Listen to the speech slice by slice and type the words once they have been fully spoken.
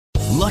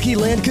Lucky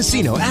Land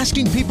Casino,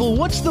 asking people,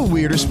 what's the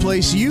weirdest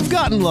place you've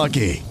gotten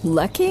lucky?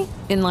 Lucky?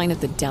 In line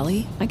at the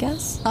deli, I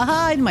guess?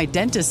 Aha, in my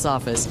dentist's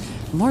office.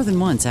 More than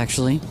once,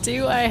 actually.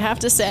 Do I have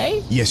to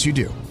say? Yes, you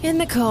do. In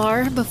the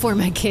car before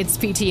my kids'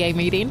 PTA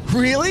meeting.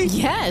 Really?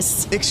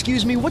 Yes.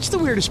 Excuse me, what's the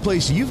weirdest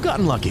place you've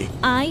gotten lucky?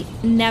 I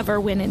never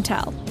win and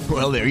tell.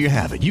 Well, there you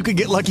have it. You can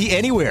get lucky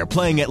anywhere,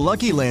 playing at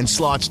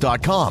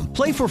LuckyLandSlots.com.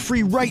 Play for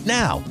free right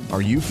now.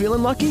 Are you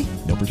feeling lucky?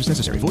 No purchase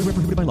necessary. Void where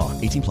prohibited by law.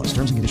 18 plus.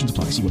 Terms and conditions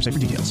apply. See website for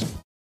details.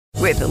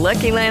 With the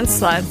Lucky Land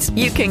Slots,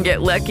 you can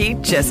get lucky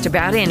just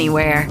about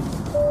anywhere.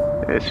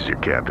 This is your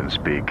captain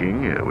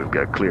speaking. We've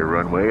got clear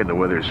runway and the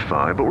weather's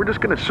fine, but we're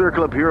just going to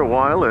circle up here a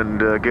while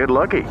and get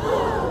lucky.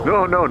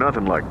 No,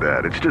 nothing like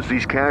that. It's just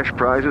these cash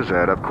prizes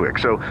add up quick.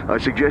 So I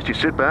suggest you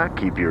sit back,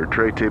 keep your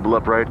tray table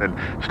upright, and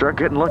start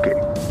getting lucky.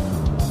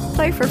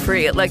 Play for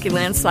free at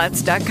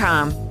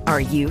LuckyLandSlots.com.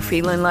 Are you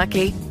feeling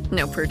lucky?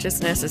 No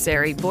purchase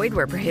necessary. Void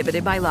where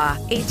prohibited by law.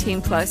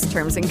 18 plus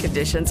terms and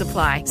conditions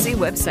apply. See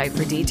website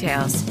for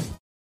details.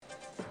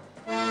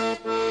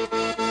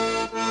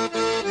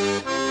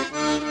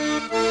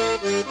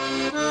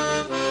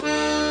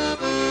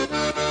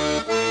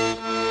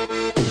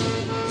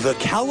 The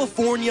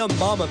California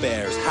mama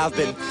bears have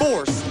been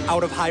forced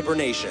out of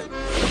hibernation.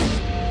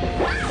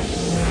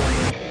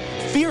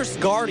 Fierce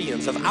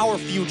guardians of our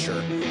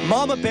future,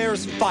 mama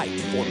bears fight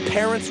for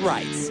parents'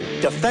 rights,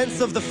 defense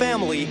of the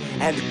family,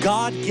 and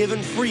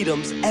God-given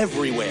freedoms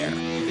everywhere.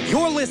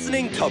 You're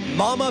listening to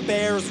Mama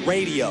Bears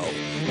Radio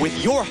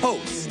with your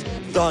host,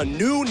 the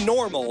new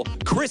normal,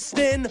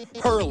 Kristen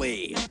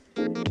Hurley.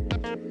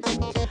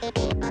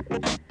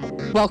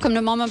 Welcome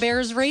to Mama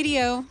Bears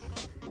Radio.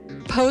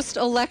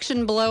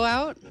 Post-election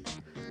blowout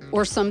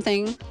or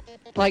something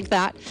like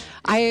that.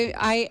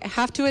 I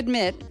have to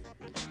admit,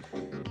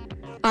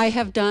 I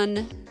have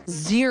done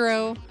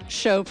zero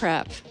show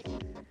prep.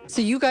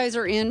 So you guys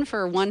are in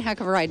for one heck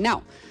of a ride.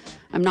 Now,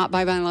 I'm not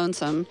by my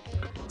lonesome.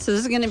 So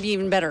this is going to be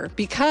even better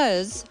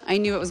because I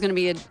knew it was going to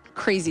be a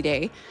crazy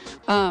day.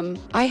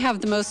 I have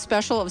the most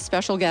special of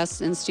special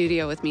guests in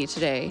studio with me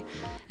today.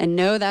 And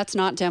no, that's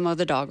not Demo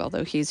the dog,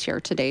 although he's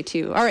here today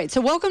too. All right, so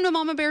welcome to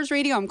Mama Bears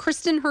Radio. I'm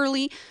Kristen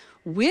Hurley.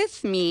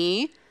 With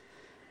me,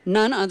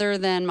 none other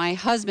than my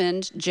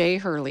husband, Jay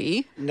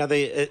Hurley. Now,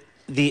 the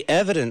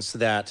evidence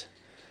that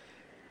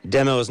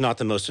Demo is not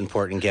the most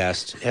important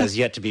guest has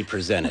yet to be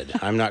presented.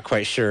 I'm not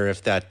quite sure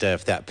if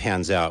that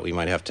pans out. We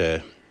might have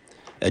to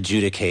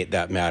adjudicate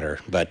that matter.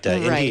 But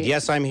Indeed,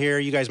 yes, I'm here.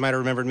 You guys might have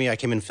remembered me. I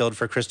came and filled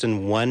for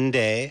Kristen one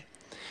day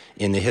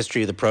in the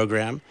history of the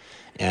program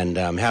and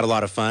had a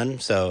lot of fun.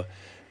 So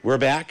we're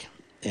back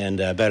and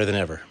better than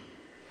ever.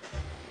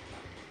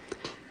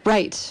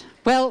 Right.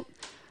 Well,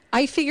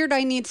 I figured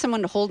I need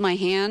someone to hold my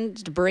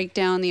hand to break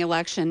down the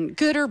election,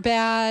 good or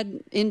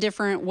bad,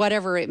 indifferent,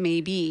 whatever it may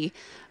be.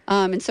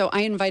 And so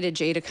I invited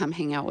Jay to come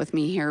hang out with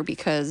me here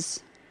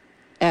because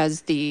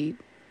as the,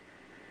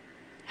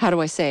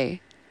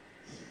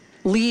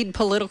 lead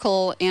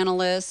political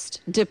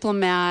analyst,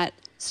 diplomat,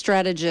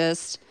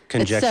 strategist,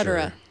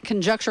 etc.,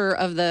 conjecture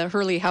of the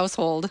Hurley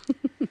household,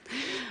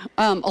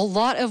 a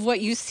lot of what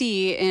you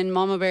see in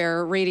Mama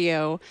Bear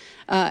Radio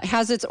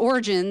has its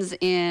origins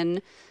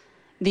in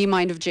the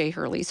mind of Jay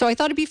Hurley. So I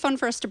thought it'd be fun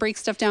for us to break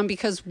stuff down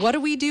because what do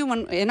we do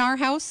when in our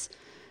house?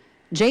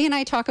 Jay and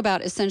I talk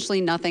about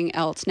essentially nothing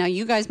else. Now,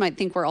 you guys might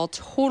think we're all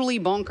totally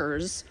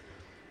bonkers,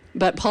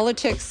 but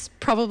politics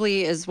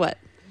probably is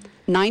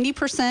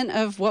 90%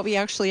 of what we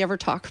actually ever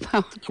talk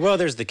about. Well,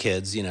 there's the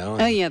kids,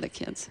 Oh, yeah, the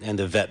kids. And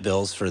the vet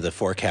bills for the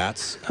 4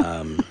 cats.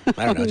 I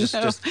don't know,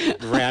 just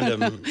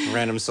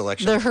random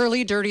selection. The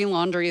Hurley Dirty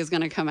Laundry is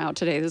going to come out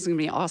today. This is going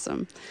to be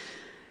awesome.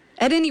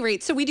 At any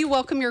rate, so we do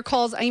welcome your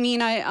calls. I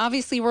mean,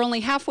 obviously we're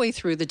only halfway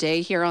through the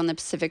day here on the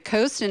Pacific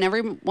Coast, and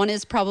everyone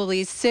is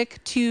probably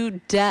sick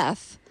to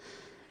death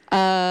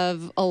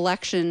of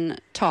election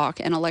talk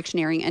and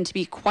electioneering. And to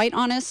be quite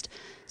honest,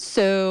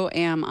 so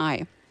am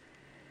I.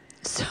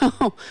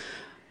 So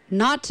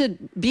not to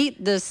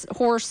beat this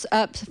horse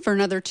up for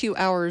another 2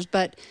 hours,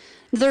 but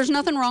there's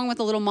nothing wrong with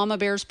a little Mama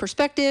Bear's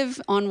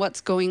perspective on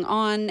what's going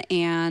on.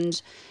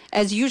 And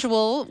as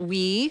usual,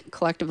 we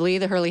collectively,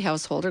 the Hurley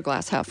household, are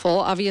glass half full,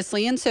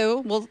 obviously. And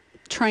so we'll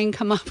try and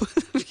come up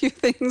with a few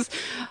things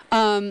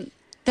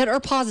that are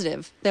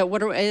positive.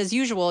 As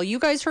usual, you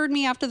guys heard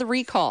me after the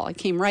recall. I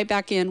came right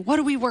back in. What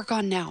do we work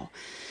on now?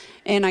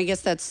 And I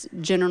guess that's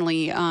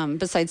generally,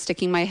 besides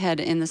sticking my head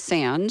in the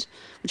sand,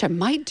 which I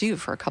might do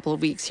for a couple of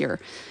weeks here,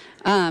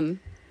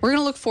 we're going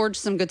to look forward to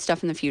some good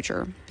stuff in the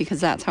future because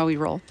that's how we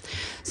roll.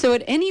 So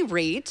at any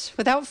rate,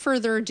 without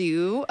further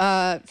ado,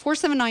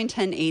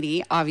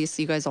 479-1080,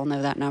 obviously you guys all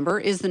know that number,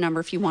 is the number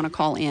if you want to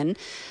call in.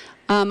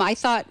 I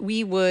thought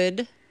we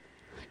would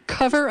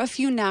cover a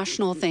few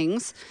national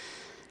things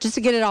just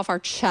to get it off our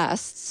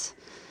chests.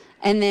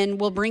 And then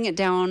we'll bring it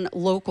down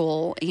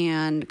local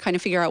and kind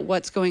of figure out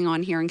what's going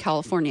on here in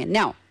California.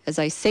 Now, as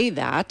I say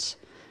that,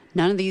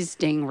 none of these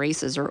dang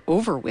races are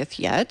over with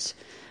yet.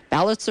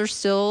 Ballots are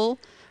still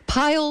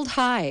piled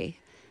high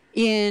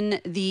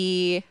in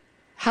the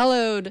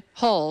hallowed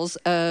halls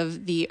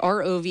of the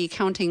ROV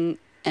counting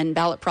and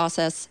ballot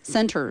process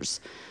centers.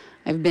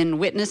 I've been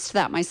witness to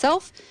that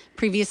myself.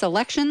 Previous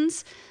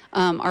elections,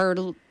 our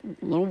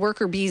little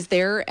worker bees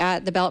there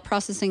at the ballot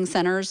processing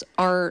centers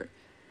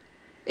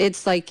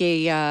it's like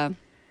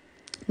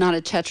not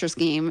a Tetris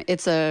game.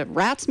 It's a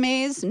rat's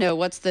maze. No,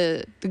 what's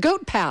the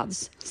goat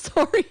paths?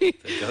 Sorry.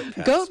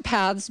 Goat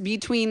paths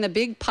between the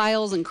big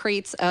piles and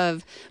crates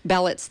of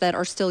ballots that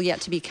are still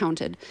yet to be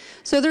counted.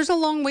 So there's a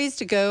long ways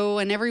to go,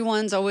 and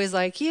everyone's always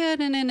like, yeah,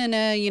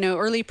 no,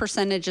 early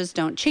percentages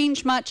don't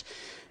change much.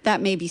 That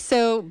may be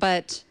so,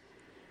 but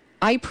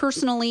I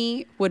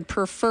personally would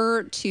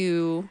prefer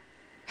to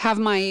have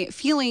my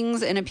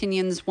feelings and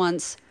opinions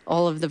once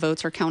all of the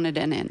votes are counted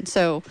and in.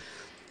 So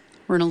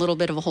we're in a little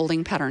bit of a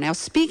holding pattern. Now,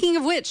 speaking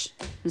of which,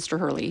 Mr.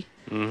 Hurley,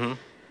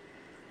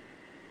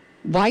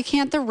 why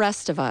can't the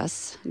rest of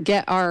us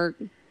get our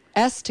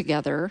S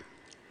together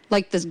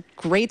like the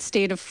great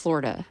state of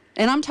Florida?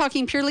 And I'm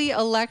talking purely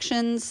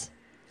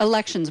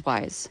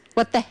elections-wise.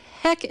 What the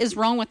heck is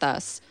wrong with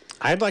us?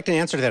 I'd like to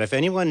answer that. If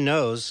anyone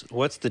knows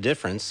what's the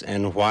difference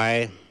and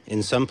why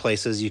in some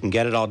places you can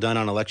get it all done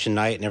on election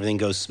night and everything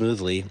goes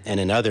smoothly, and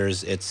in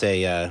others it's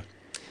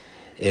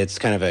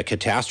kind of a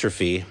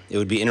catastrophe, it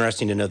would be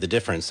interesting to know the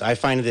difference. I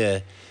find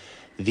the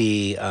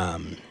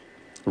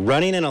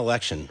running an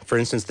election, for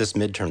instance, this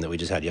midterm that we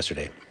just had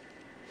yesterday,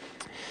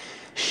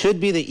 should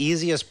be the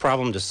easiest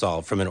problem to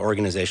solve from an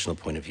organizational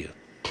point of view.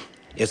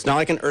 It's not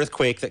like an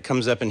earthquake that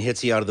comes up and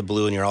hits you out of the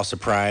blue and you're all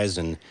surprised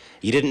and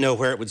you didn't know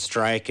where it would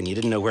strike and you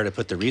didn't know where to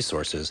put the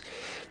resources.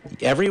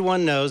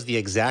 Everyone knows the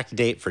exact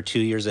date for 2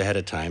 years ahead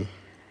of time.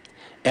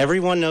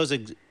 Everyone knows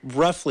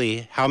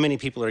roughly how many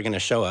people are going to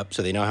show up,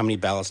 so they know how many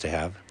ballots to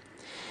have.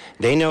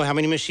 They know how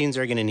many machines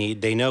they're going to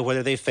need. They know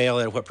whether they fail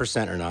at what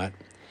percent or not.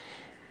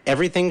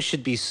 Everything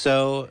should be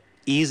so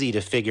easy to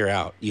figure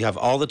out. You have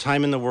all the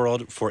time in the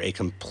world for a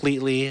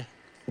completely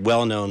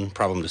well-known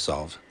problem to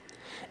solve.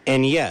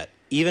 And yet,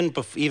 even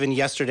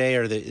yesterday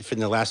or in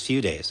the last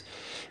few days,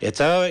 it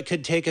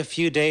could take a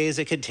few days,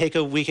 it could take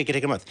a week, it could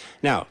take a month.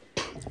 Now,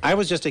 I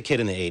was just a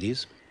kid in the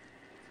 80s,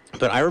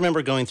 but I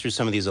remember going through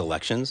some of these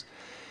elections,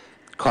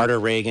 Carter,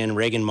 Reagan,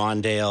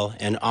 Mondale,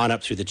 and on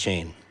up through the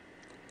chain.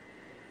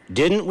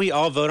 Didn't we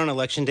all vote on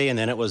election day and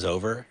then it was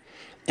over?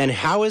 And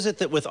how is it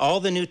that with all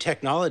the new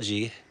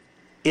technology,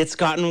 it's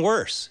gotten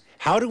worse?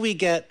 How do we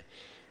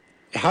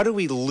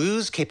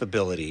lose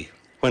capability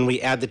when we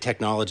add the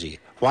technology?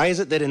 Why is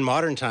it that in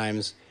modern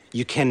times,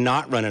 you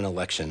cannot run an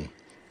election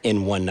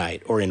in one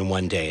night or in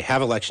one day?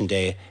 Have election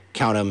day,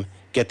 count them,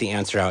 get the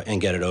answer out,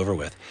 and get it over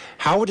with.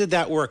 How did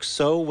that work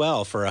so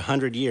well for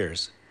 100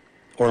 years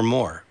or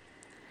more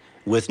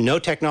with no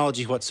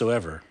technology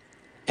whatsoever?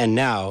 And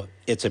now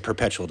it's a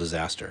perpetual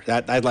disaster.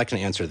 I'd like an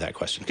answer to that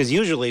question. Because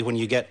usually when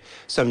you get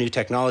some new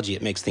technology,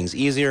 it makes things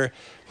easier.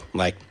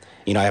 Like,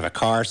 I have a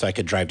car, so I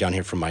could drive down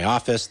here from my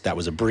office. That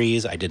was a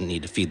breeze. I didn't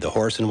need to feed the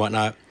horse and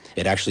whatnot.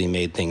 It actually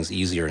made things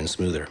easier and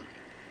smoother.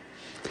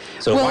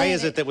 So why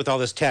is it that with all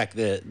this tech,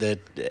 the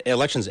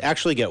elections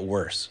actually get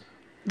worse?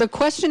 The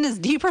question is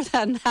deeper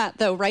than that,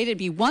 though, right? It'd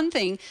be one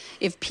thing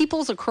if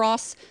peoples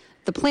across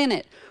the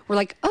planet were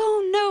like,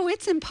 oh, no,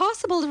 it's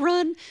impossible to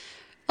run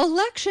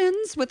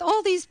elections with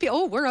all these people.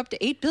 Oh, we're up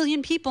to 8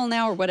 billion people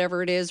now or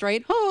whatever it is,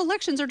 right? Oh,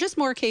 elections are just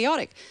more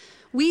chaotic.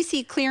 We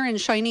see clear and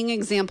shining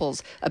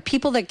examples of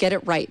people that get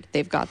it right.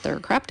 They've got their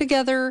crap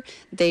together.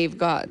 They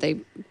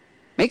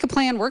make a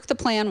plan, work the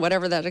plan,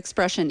 whatever that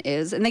expression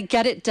is, and they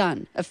get it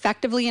done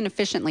effectively and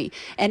efficiently.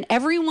 And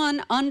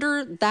everyone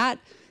under that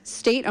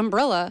state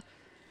umbrella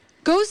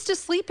goes to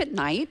sleep at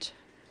night,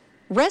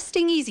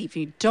 resting easy. If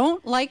you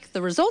don't like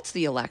the results of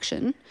the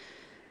election,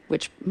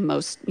 which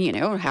most,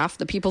 half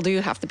the people do,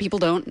 half the people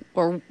don't,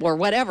 or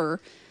whatever,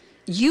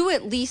 you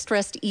at least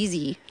rest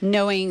easy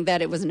knowing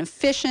that it was an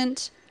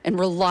efficient and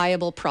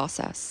reliable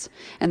process.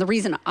 And the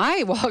reason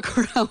I walk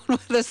around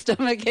with a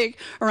stomachache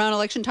around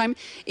election time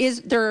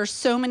is there are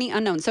so many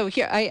unknowns. So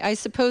here, I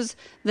suppose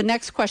the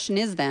next question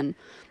is then,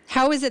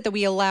 how is it that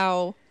we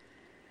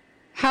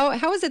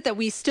how is it that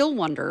we still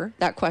wonder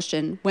that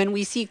question when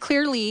we see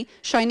clearly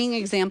shining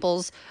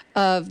examples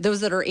of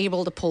those that are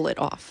able to pull it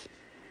off?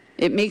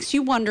 It makes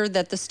you wonder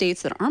that the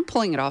states that aren't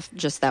pulling it off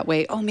just that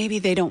way, maybe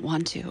they don't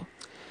want to.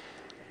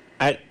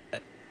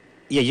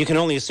 Yeah, you can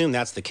only assume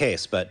that's the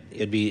case, but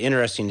it'd be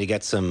interesting to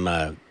get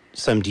some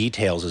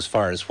details as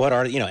far as what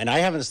are, and I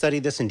haven't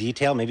studied this in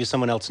detail, maybe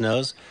someone else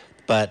knows,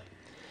 but,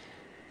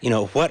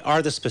 what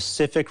are the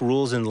specific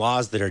rules and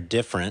laws that are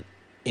different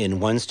in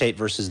one state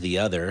versus the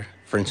other,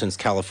 for instance,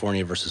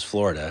 California versus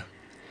Florida?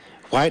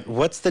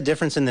 What's the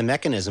difference in the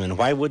mechanism, and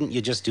why wouldn't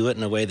you just do it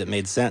in a way that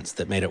made sense,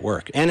 that made it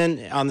work? And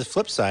then on the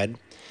flip side,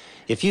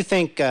 if you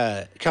think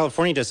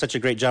California does such a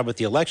great job with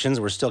the elections,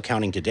 we're still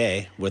counting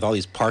today with all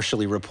these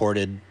partially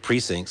reported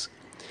precincts,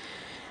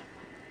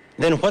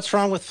 then what's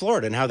wrong with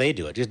Florida and how they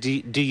do it?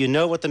 Do you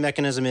know what the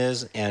mechanism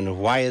is, and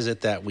why is it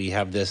that we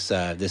have this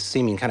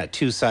seeming kind of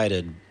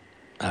two-sided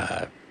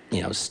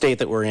state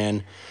that we're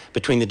in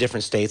between the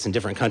different states and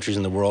different countries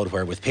in the world,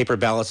 where with paper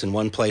ballots in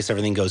one place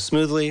everything goes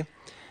smoothly,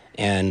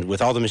 And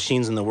with all the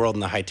machines in the world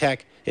and the high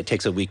tech, it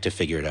takes a week to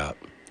figure it out.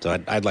 So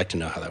I'd like to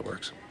know how that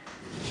works.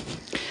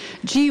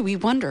 Gee, we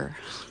wonder.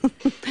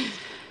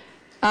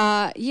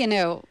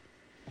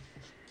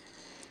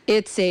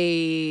 It's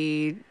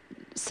a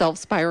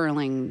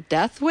self-spiraling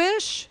death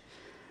wish.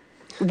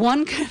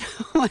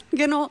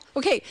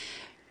 Okay,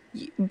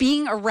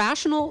 being a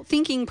rational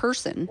thinking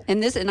person,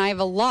 and I have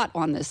a lot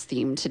on this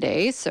theme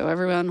today, so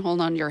everyone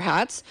hold on to your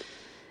hats,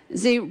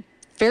 is a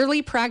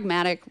fairly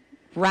pragmatic,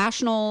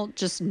 rational,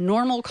 just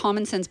normal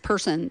common sense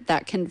person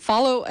that can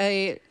follow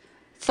a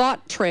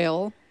thought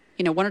trail,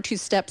 one or two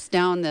steps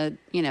down the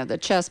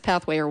chess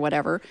pathway or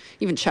whatever,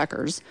 even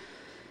checkers.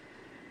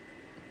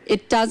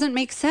 It doesn't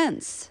make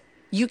sense.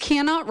 You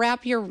cannot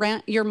wrap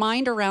your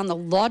mind around the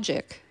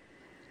logic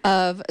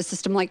of a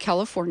system like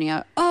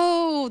California.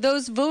 Oh,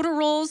 those voter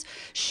rolls,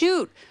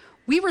 shoot,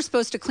 we were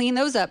supposed to clean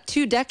those up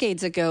 2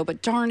 decades ago,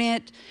 but darn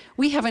it,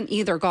 we haven't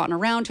either gotten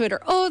around to it, or,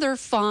 oh, they're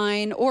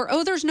fine, or,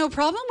 oh, there's no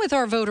problem with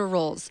our voter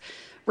rolls,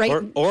 right?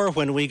 Or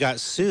when we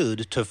got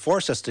sued to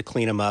force us to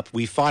clean them up,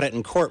 we fought it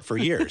in court for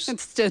years.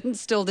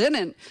 Still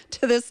didn't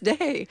to this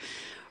day,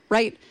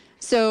 right?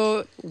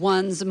 So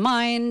one's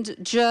mind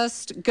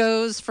just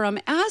goes from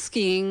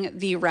asking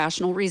the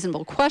rational,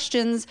 reasonable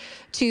questions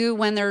to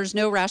when there's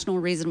no rational,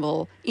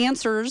 reasonable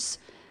answers.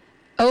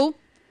 Oh,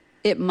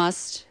 it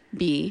must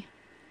be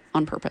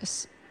on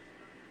purpose.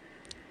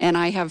 And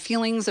I have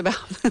feelings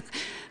about the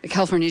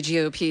California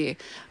GOP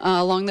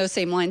along those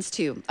same lines,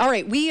 too. All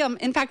right,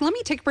 in fact, let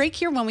me take a break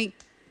here. When we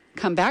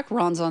come back,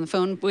 Ron's on the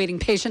phone waiting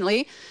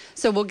patiently.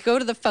 So we'll go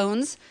to the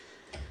phones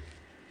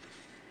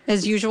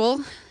as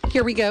usual.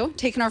 Here we go,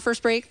 taking our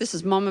first break. This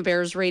is Mama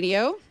Bears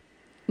Radio.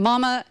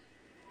 Mama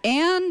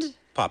and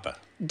Papa.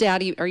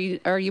 Daddy, are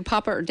you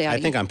Papa or Daddy?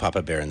 I think I'm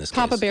Papa Bear in this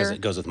Papa case. Bear. Because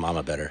it goes with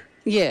Mama better.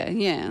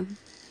 Yeah.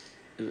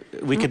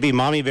 We could be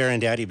Mommy Bear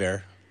and Daddy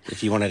Bear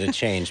if you wanted to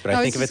change, but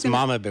I think if it's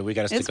Mama Bear, we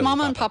got to stick with It's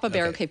Mama and Papa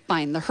Bear. Okay,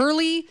 fine. The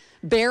Hurley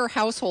Bear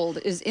household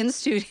is in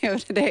studio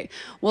today.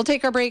 We'll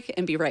take our break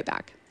and be right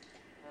back.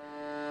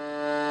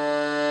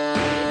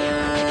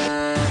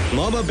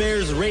 Mama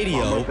Bears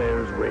Radio.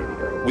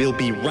 We'll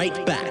be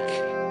right back.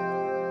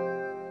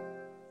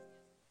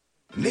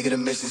 Nigga, the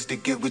message to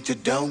get what you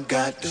don't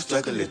got. The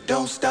struggle, it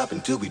don't stop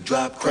until we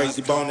drop.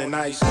 Crazy Bone and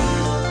Ice. The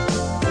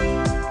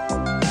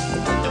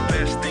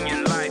best thing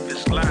in life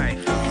is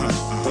life.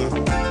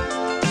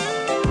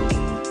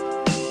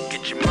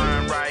 Get your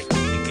mind right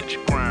and get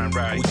your grind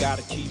right. We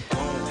gotta keep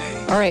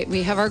on. All right,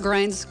 we have our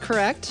grinds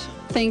correct.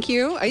 Thank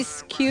you,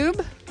 Ice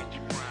Cube.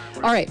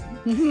 All right,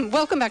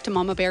 welcome back to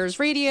Mama Bears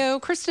Radio.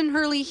 Kristen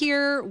Hurley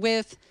here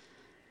with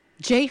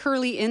Jay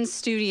Hurley in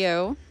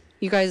studio.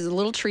 You guys, a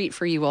little treat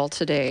for you all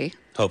today.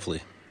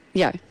 Hopefully.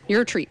 Yeah,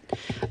 you're a treat.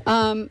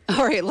 All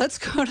right, let's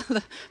go to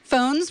the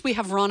phones. We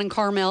have Ron and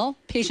Carmel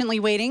patiently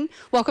waiting.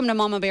 Welcome to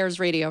Mama Bears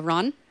Radio,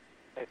 Ron.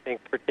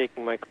 Thanks for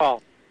taking my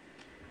call.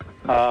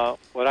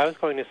 What I was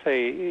going to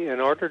say, in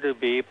order to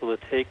be able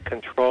to take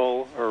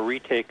control or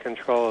retake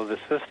control of the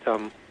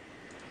system,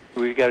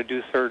 we've got to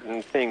do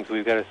certain things.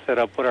 We've got to set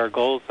up what our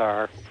goals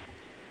are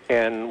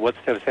and what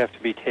steps have to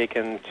be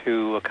taken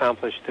to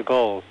accomplish the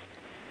goals.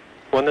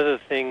 One of the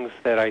things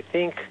that I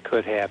think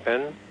could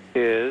happen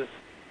is,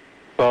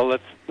 well,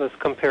 let's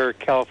compare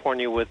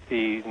California with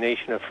the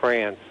nation of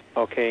France,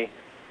 okay?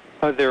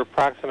 They're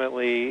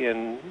approximately,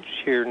 in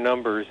sheer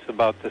numbers,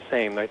 about the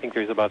same. I think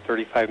there's about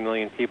 35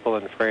 million people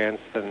in France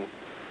and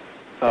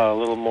a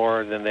little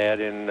more than that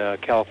in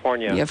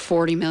California. You have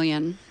 40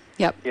 million.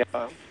 Yep. Yeah,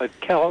 but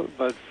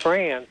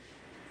France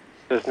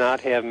does not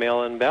have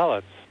mail-in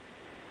ballots.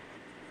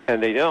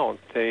 And they don't.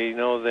 They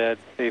know that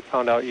they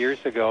found out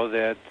years ago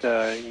that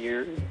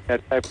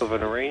that type of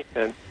an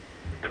arrangement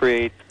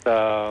creates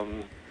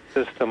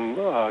system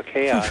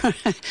chaos.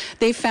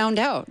 They found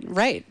out,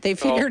 right. They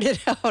figured it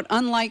out,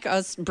 unlike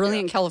us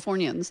brilliant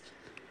Californians.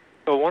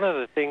 So one of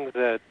the things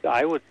that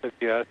I would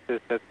suggest is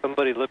that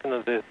somebody looking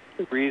at this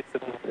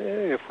reason,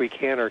 if we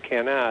can or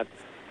cannot,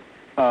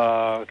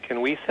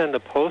 can we send a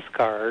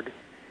postcard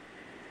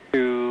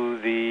to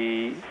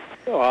the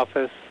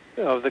office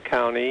of the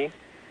county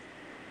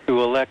to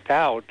elect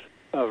out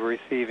of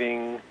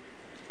receiving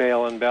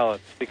mail-in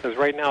ballots? Because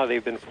right now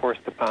they've been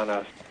forced upon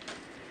us.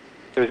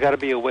 There's got to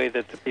be a way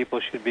that the people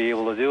should be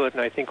able to do it,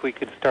 and I think we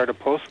could start a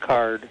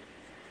postcard,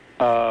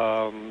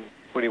 what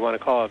do you want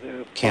to call it?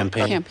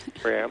 Campaign.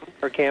 Program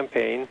or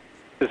campaign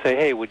to say,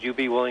 hey, would you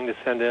be willing to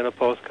send in a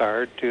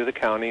postcard to the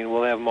county, and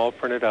we'll have them all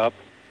printed up.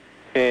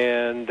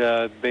 And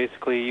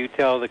basically you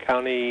tell the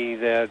county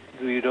that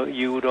you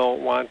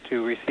don't want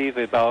to receive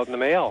a ballot in the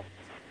mail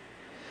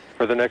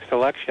for the next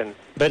election.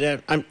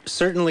 But I'm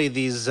certainly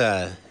these,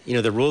 the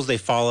rules they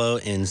follow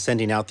in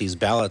sending out these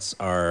ballots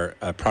are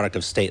a product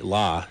of state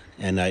law,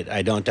 and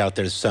I don't doubt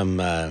there's some,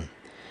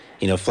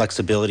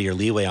 flexibility or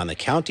leeway on the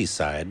county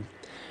side.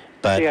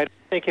 But see, I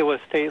think it was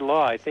state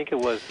law. I think it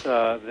was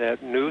that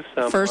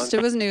Newsom. First,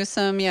 it was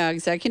Newsom,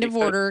 executive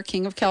order,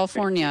 King of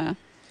California.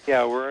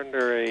 Yeah, we're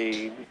under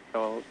a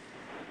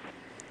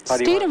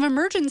state of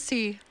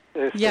emergency.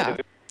 Yeah.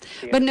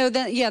 But no,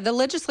 the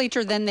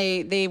legislature then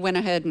they went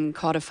ahead and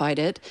codified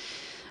it,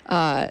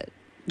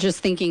 just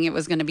thinking it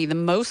was going to be the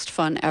most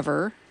fun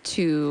ever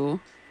to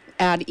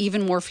add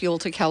even more fuel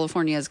to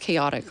California's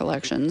chaotic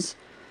elections.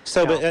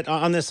 So, but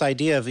on this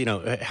idea of,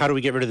 how do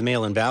we get rid of the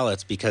mail-in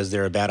ballots because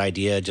they're a bad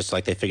idea, just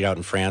like they figured out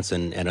in France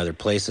and other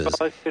places?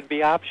 Well, it should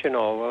be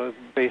optional,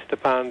 based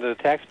upon the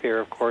taxpayer,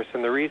 of course,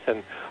 and the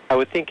reason. I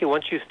would think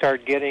once you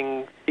start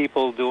getting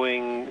people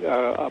doing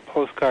a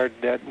postcard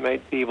that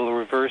might be able to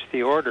reverse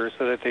the order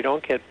so that they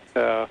don't get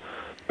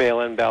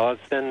mail-in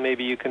ballots, then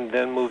maybe you can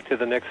then move to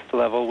the next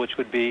level, which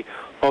would be,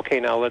 okay,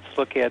 now let's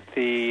look at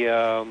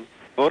the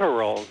voter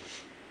rolls.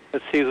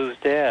 Let's see who's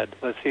dead.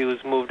 Let's see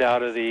who's moved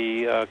out of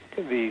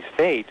the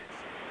state.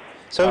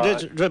 So,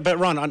 but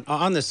Ron,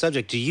 on this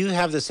subject, do you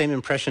have the same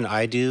impression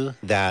I do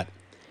that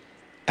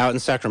out in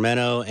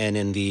Sacramento and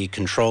in the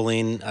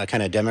controlling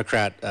kind of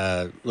Democrat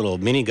little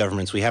mini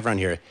governments we have around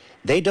here,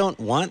 they don't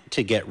want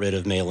to get rid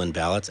of mail-in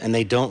ballots and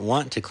they don't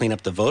want to clean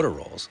up the voter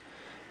rolls?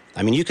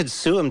 I mean, you could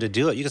sue them to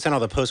do it. You can send all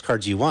the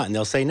postcards you want, and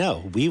they'll say,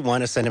 no, we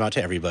want to send them out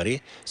to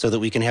everybody so that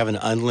we can have an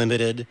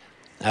unlimited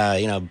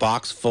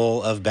box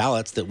full of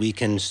ballots that we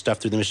can stuff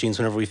through the machines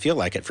whenever we feel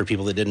like it for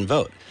people that didn't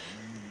vote.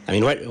 I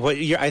mean,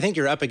 I think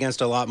you're up against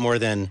a lot more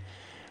than,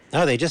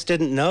 they just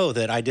didn't know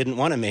that I didn't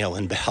want a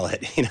mail-in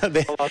ballot.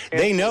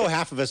 They know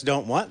half of us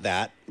don't want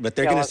that, but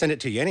they're going to send it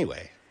to you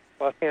anyway.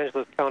 Los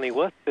Angeles County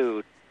was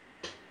sued,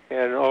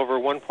 and over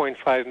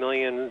 1.5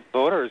 million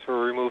voters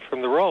were removed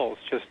from the rolls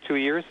just 2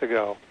 years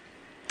ago.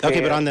 Okay,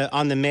 but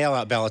on the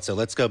mail-out ballot, so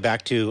let's go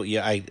back to,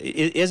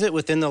 is it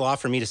within the law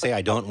for me to say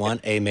I don't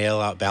want a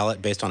mail-out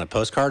ballot based on a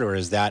postcard, or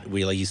is that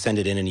you send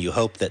it in and you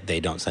hope that they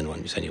don't send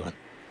one, you send you one?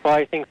 Well,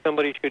 I think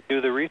somebody should do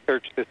the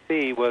research to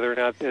see whether or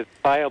not it's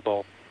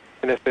viable.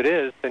 And if it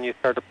is, then you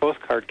start a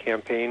postcard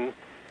campaign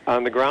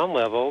on the ground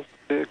level,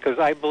 because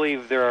I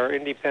believe there are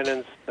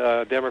independents,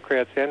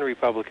 Democrats and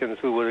Republicans,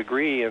 who would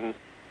agree and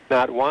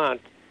not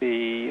want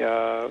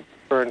the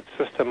current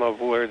system of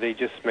where they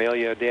just mail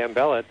you a damn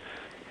ballot.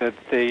 That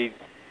they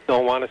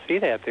don't want to see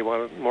that. They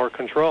want more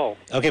control.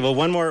 Okay, well,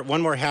 one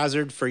more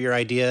hazard for your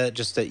idea,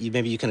 just that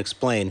maybe you can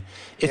explain.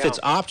 If it's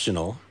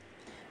optional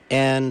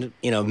and,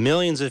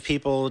 millions of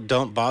people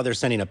don't bother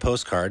sending a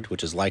postcard,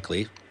 which is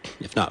likely,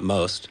 if not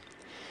most,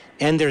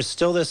 and there's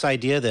still this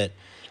idea that,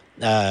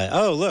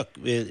 look,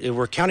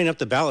 we're counting up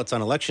the ballots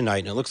on election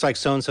night, and it looks like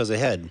so-and-so's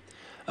ahead.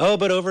 Oh,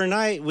 but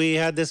overnight we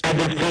had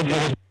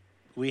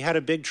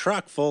a big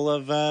truck full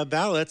of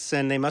ballots,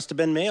 and they must have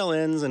been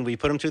mail-ins, and we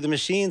put them through the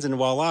machines, and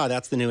voila,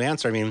 that's the new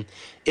answer. I mean,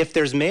 if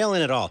there's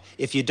mail-in at all,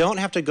 if you don't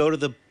have to go to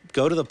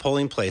the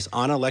polling place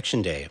on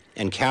Election Day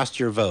and cast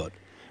your vote,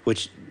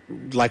 which,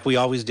 like we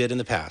always did in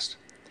the past,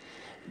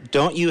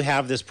 don't you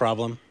have this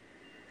problem?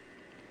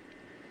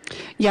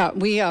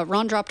 Yeah,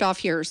 Ron dropped off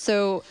here,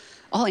 so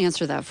I'll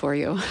answer that for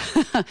you.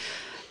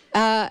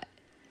 The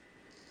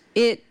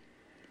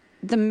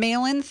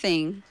mail-in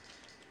thing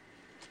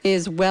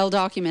is well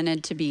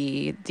documented to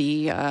be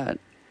the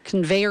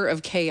conveyor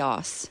of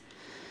chaos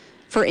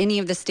for any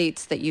of the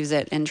states that use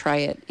it and try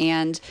it.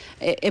 And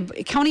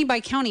county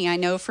by county, I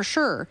know for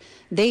sure,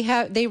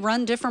 they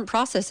run different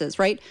processes,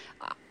 right?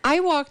 I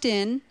walked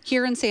in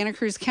here in Santa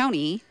Cruz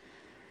County.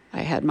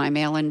 I had my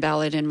mail-in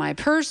ballot in my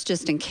purse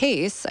just in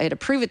case. I had to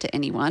prove it to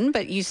anyone,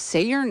 but you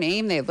say your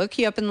name, they look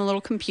you up in the little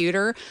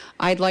computer.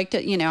 I'd like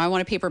to, I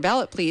want a paper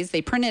ballot, please.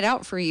 They print it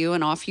out for you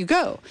and off you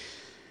go.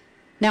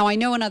 Now, I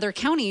know in other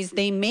counties,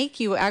 they make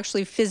you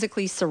actually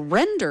physically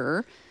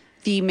surrender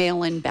the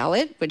mail-in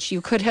ballot, which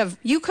you could have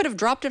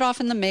dropped it off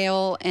in the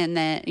mail, and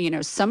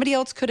then, somebody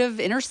else could have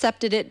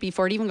intercepted it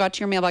before it even got to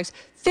your mailbox.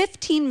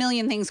 15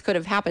 million things could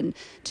have happened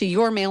to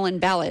your mail-in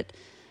ballot,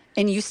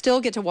 and you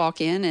still get to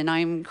walk in, and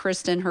I'm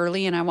Kristen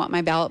Hurley, and I want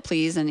my ballot,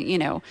 please, and,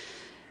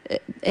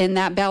 and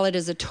that ballot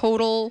is a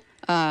total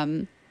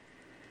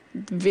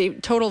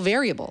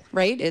variable,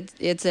 right?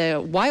 It's a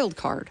wild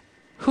card,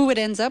 who it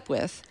ends up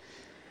with.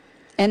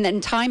 And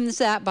then times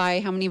that by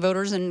how many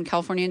voters in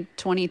California?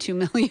 22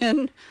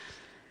 million.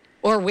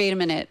 Or wait a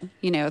minute,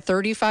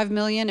 35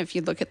 million if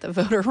you look at the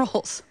voter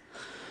rolls.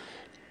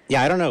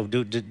 Yeah, I don't know.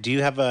 Do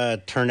you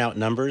have turnout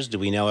numbers? Do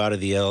we know out of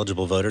the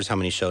eligible voters how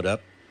many showed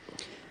up?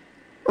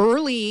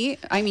 Early,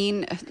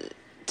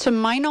 to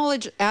my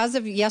knowledge, as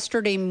of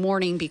yesterday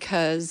morning,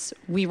 because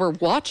we were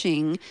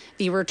watching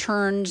the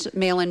returned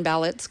mail-in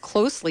ballots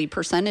closely,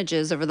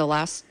 percentages over the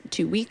last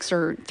 2 weeks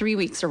or 3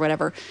 weeks or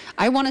whatever,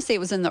 I want to say it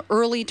was in the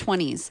early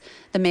 20s,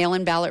 the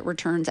mail-in ballot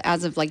returns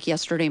as of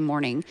yesterday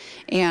morning.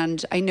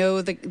 And I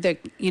know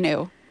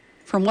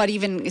from what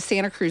even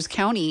Santa Cruz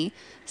County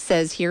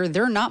says here,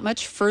 they're not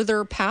much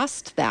further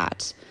past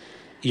that.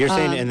 You're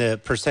saying in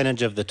the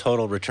percentage of the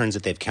total returns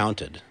that they've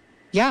counted?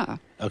 Yeah.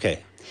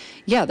 Okay.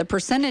 Yeah, the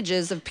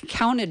percentages of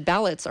counted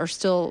ballots are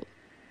still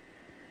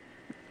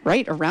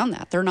right around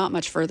that. They're not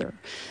much further.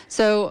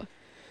 So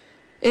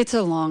it's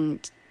a long...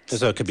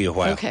 So it could be a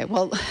while. Okay,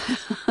 well,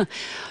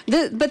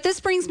 but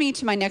this brings me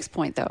to my next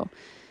point, though.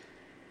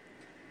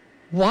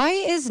 Why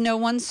is no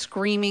one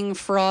screaming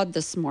fraud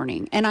this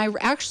morning? And I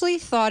actually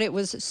thought it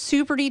was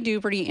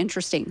super-duper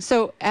interesting.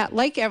 So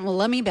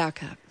let me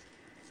back up.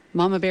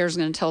 Mama Bear is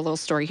going to tell a little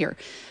story here.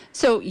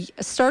 So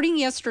starting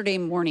yesterday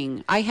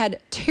morning, I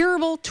had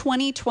terrible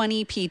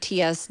 2020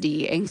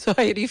 PTSD,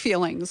 anxiety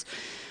feelings.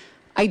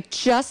 I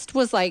just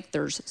was like,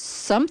 there's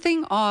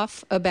something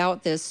off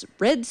about this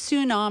red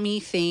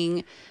tsunami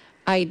thing.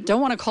 I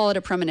don't want to call it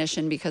a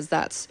premonition because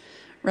that's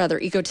rather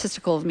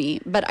egotistical of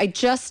me, but I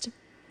just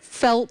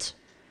felt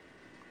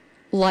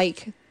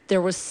like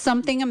there was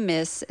something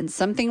amiss and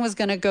something was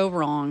going to go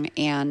wrong.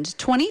 And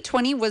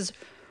 2020 was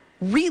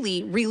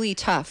really, really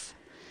tough.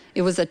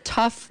 It was a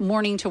tough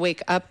morning to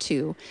wake up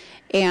to.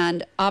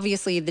 And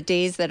obviously the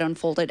days that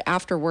unfolded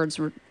afterwards,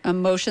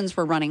 emotions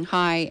were running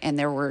high, and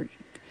there were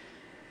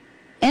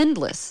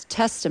endless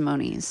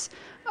testimonies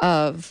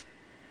of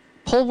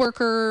poll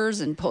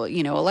workers and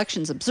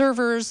elections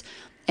observers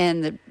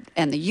and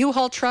the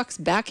U-Haul trucks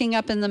backing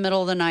up in the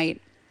middle of the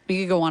night.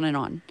 We could go on and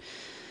on.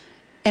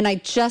 And I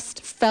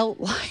just felt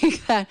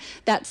like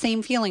that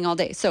same feeling all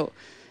day. So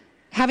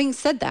having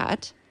said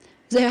that,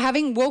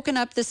 having woken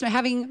up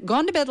having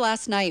gone to bed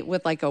last night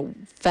with like a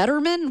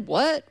Fetterman,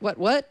 what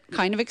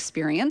kind of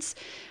experience,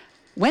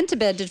 went to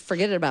bed to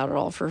forget about it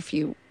all for a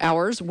few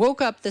hours,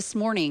 woke up this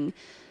morning,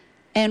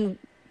 and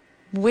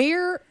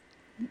where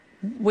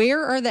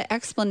are the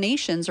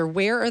explanations, or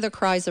where are the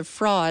cries of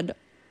fraud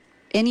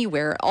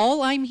anywhere?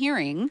 All I'm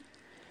hearing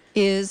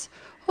is,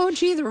 oh,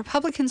 gee, the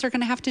Republicans are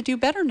going to have to do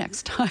better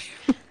next time.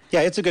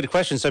 Yeah, it's a good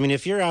question. So, I mean,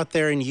 if you're out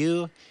there and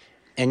you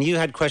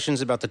had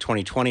questions about the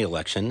 2020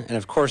 election, and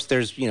of course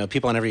there's,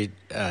 people on every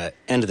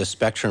end of the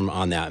spectrum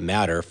on that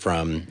matter,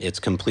 from it's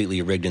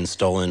completely rigged and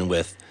stolen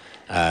with,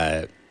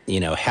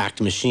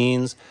 hacked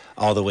machines,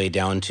 all the way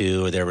down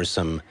to there was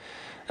some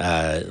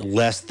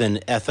less than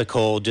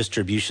ethical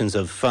distributions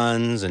of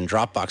funds and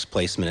Dropbox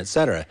placement, et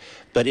cetera.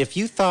 But if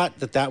you thought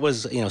that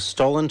was,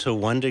 stolen to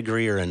one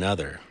degree or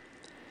another,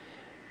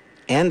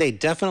 and they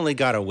definitely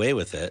got away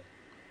with it,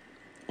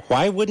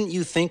 why wouldn't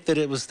you think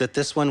that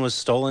this one was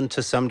stolen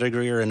to some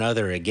degree or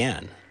another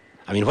again?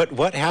 I mean,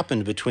 what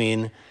happened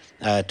between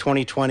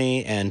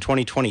 2020 and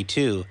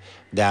 2022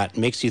 that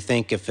makes you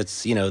think, if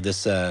it's,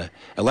 this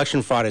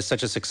election fraud is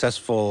such a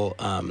successful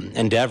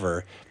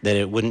endeavor, that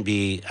it wouldn't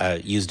be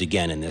used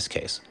again in this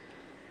case?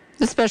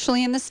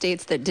 Especially in the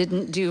states that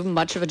didn't do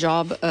much of a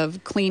job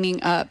of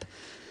cleaning up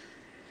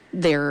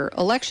their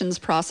elections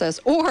process,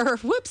 or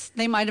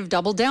they might have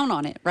doubled down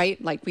on it,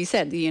 right? Like we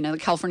said, the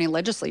California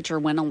legislature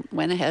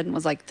went ahead and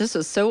was like, this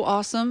is so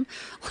awesome,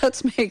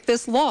 let's make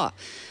this law.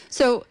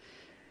 So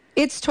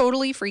it's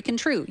totally freaking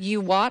true.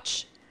 You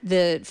watch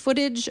the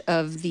footage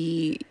of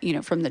the,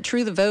 from the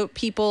True the Vote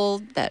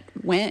people that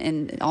went,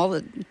 and all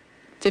the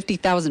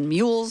 50,000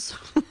 mules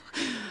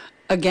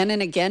again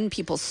and again,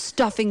 people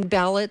stuffing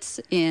ballots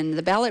in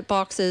the ballot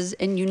boxes,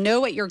 and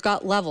at your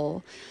gut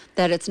level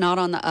that it's not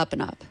on the up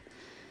and up.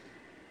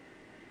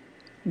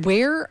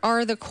 Where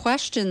are the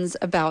questions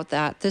about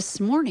that this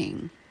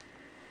morning?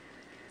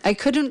 I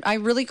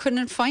really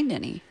couldn't find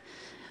any.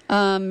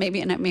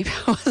 Maybe I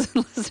wasn't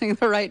listening to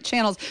the right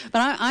channels,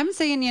 but I'm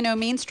saying,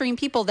 mainstream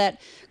people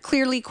that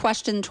clearly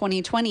questioned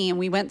 2020, and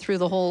we went through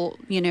the whole,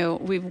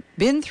 we've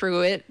been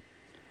through it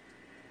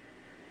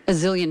a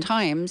zillion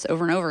times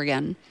over and over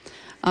again.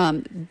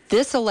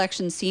 This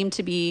election seemed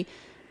to be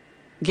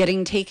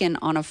getting taken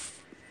on a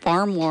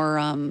far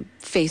more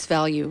face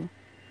value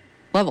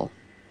level.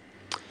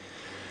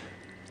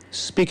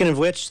 Speaking of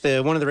which,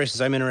 one of the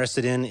races I'm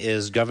interested in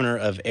is governor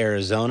of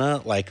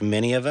Arizona, like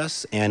many of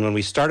us. And when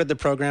we started the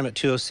program at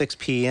 2:06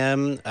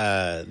 p.m.,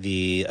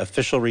 the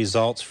official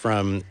results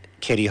from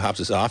Katie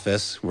Hobbs'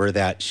 office were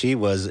that she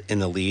was in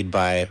the lead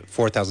by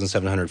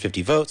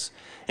 4,750 votes.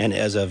 And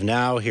as of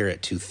now, here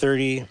at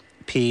 2:30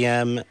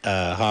 p.m.,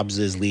 Hobbs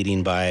is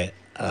leading by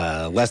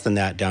less than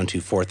that, down to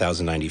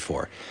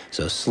 4,094.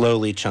 So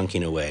slowly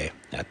chunking away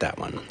at that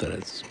one. That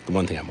is the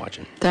one thing I'm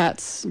watching.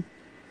 That's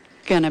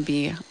going to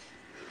be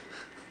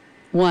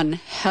one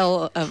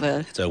hell of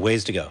a... It's a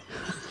ways to go.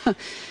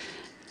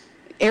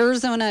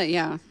 Arizona,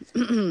 yeah.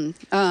 I'm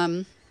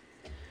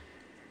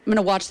going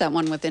to watch that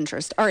one with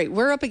interest. All right,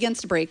 we're up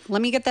against a break.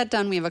 Let me get that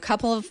done. We have a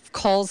couple of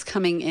calls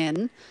coming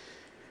in.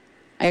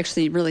 I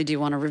actually really do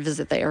want to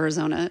revisit the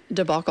Arizona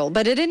debacle.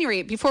 But at any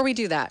rate, before we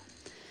do that,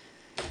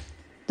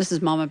 this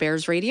is Mama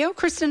Bears Radio.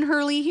 Kristen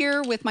Hurley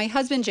here with my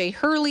husband, Jay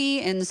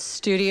Hurley, in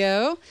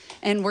studio.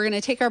 And we're going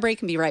to take our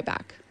break and be right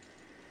back.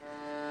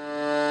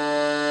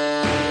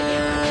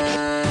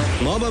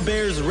 Mama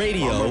Bears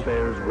Radio.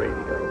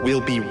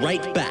 We'll be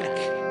right back.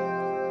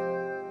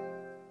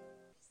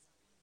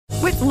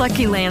 With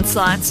Lucky Land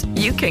Slots,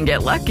 you can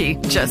get lucky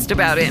just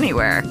about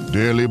anywhere.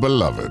 Dearly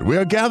beloved, we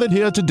are gathered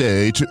here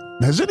today to...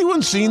 Has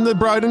anyone seen the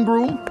bride and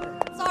groom?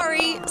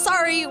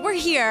 Sorry, we're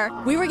here.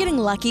 We were getting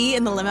lucky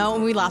in the limo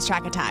and we lost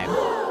track of time.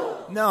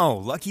 No,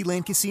 Lucky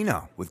Land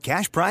Casino, with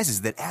cash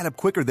prizes that add up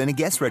quicker than a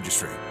guest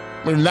registry.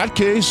 In that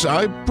case,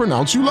 I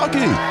pronounce you lucky.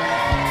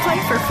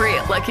 Play for free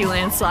at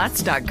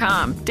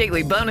LuckyLandSlots.com.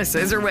 Daily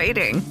bonuses are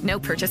waiting. No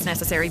purchase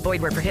necessary.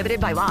 Void where prohibited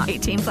by law.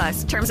 18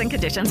 plus. Terms and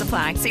conditions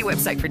apply. See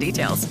website for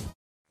details.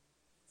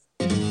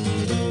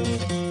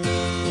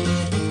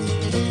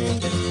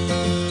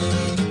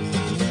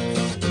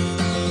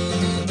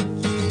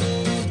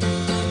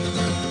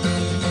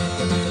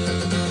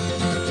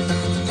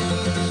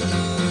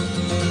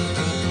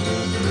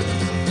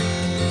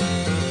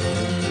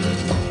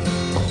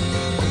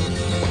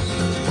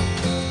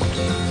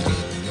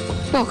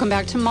 Welcome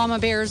back to Mama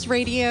Bears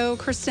Radio.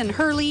 Kristen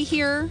Hurley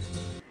here.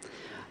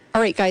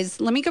 All right,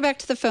 guys, let me go back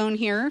to the phone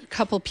here. A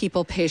couple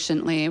people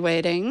patiently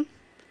waiting.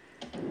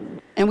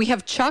 And we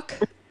have Chuck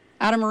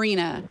out of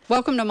Marina.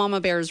 Welcome to Mama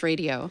Bears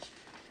Radio.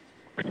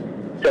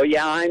 So,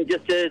 yeah, I'm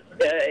just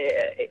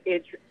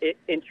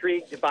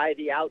intrigued by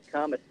the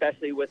outcome,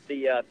 especially with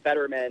the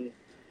Fetterman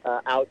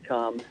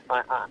outcome.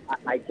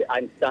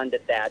 I'm stunned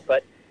at that.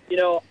 But, you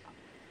know,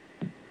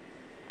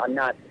 I'm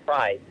not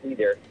surprised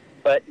either.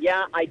 But,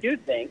 yeah, I do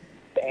think,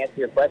 to answer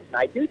your question,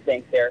 I do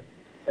think there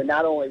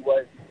not only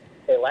was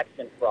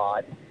election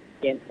fraud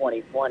in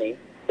 2020,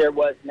 there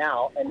was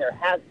now, and there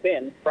has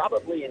been,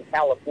 probably in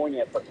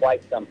California for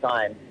quite some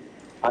time.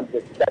 I'm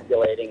just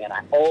speculating, and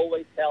I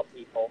always tell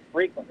people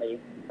frequently,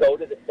 go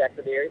to the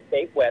Secretary of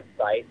State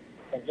website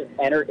and just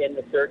enter in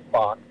the search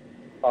box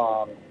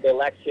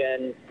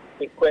election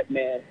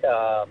equipment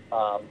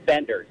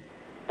vendors.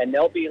 And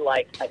there'll be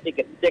like, I think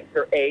it's 6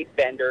 or 8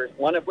 vendors,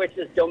 one of which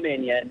is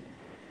Dominion,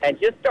 and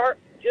just start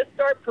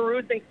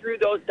perusing through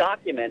those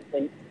documents.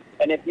 And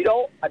if you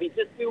don't,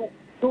 just do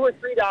 2 or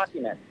 3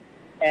 documents,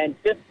 and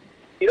just,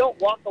 you don't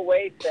walk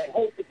away saying,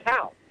 holy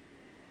cow,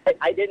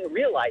 I didn't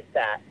realize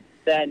that.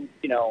 Then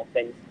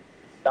something's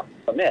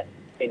amiss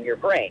in your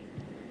brain.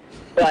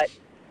 But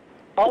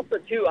also,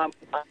 too, I want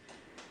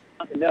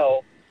to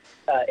know,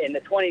 in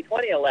the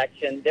 2020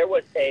 election, there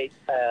was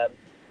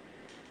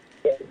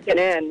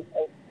CNN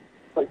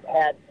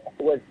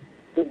was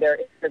doing their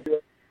interview,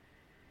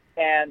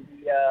 and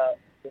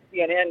the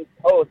CNN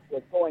host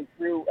was going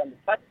through on the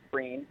touch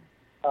screen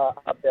of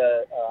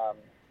the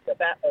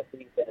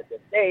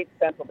state,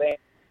 Pennsylvania,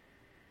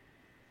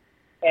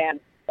 and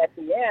at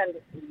the end,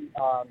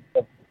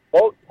 the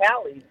vote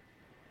tallies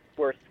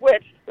were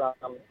switched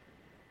from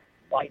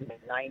like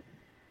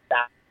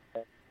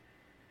 9,000.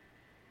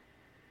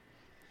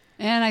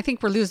 And I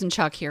think we're losing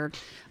Chuck here.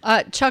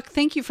 Chuck,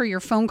 thank you for your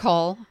phone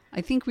call. I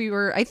think you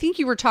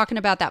were talking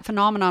about that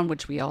phenomenon,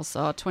 which we all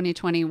saw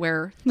 2020,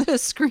 where the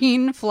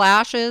screen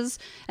flashes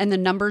and the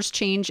numbers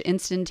change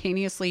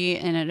instantaneously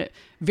in a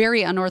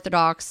very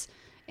unorthodox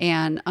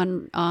and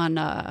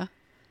how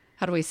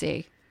do we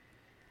say?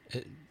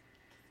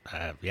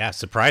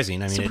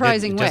 Surprising.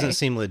 Surprising it doesn't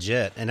seem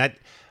legit. And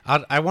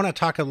I want to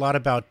talk a lot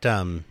about,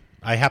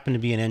 I happen to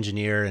be an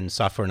engineer in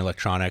software and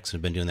electronics and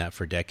have been doing that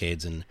for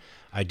decades. And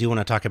I do want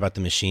to talk about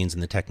the machines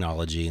and the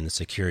technology and the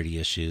security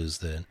issues,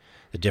 the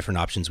different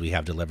options we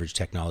have to leverage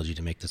technology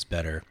to make this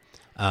better.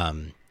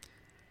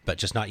 But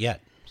just not yet.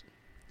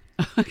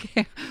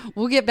 Okay.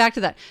 We'll get back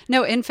to that.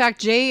 No, in fact,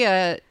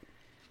 Jay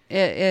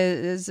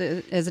is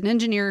an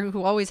engineer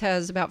who always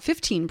has about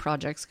 15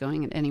 projects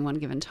going at any one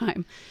given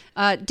time,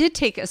 did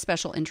take a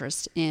special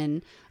interest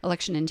in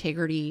election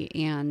integrity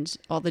and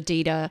all the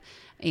data,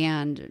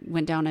 and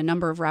went down a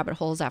number of rabbit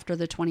holes after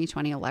the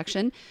 2020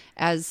 election.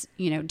 As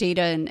you know,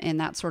 data and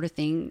that sort of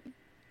thing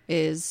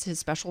is his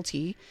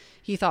specialty.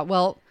 He thought,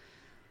 well,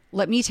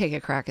 let me take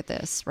a crack at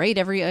this, right?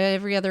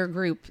 Every other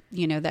group,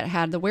 that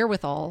had the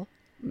wherewithal,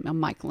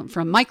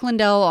 from Mike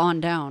Lindell on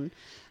down,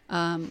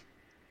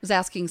 was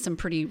asking some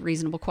pretty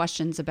reasonable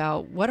questions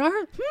about what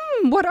are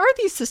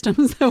these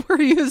systems that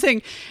we're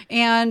using,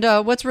 and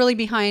what's really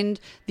behind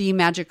the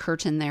magic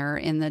curtain there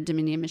in the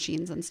Dominion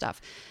machines and stuff.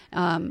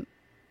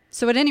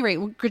 So at any rate,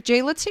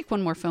 Jay, let's take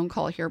one more phone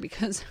call here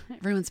because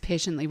everyone's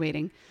patiently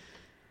waiting.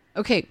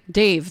 Okay,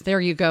 Dave, there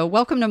you go.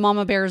 Welcome to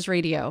Mama Bears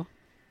Radio.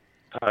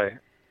 Hi.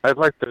 I'd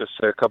like to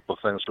say a couple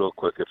of things real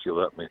quick, if you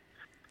let me.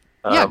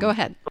 Yeah, go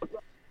ahead.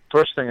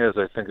 First thing is,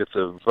 I think it's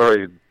a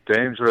very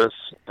dangerous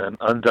and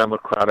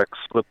undemocratic,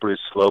 slippery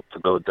slope to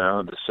go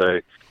down to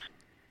say,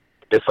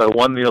 if I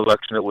won the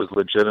election, it was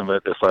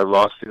legitimate. If I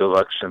lost the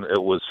election,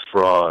 it was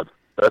fraud.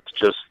 That's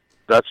just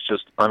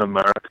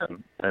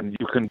un-American. And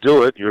you can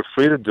do it. You're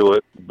free to do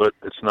it, but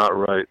it's not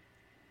right.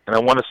 And I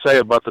want to say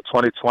about the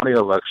 2020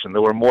 election,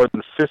 there were more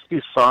than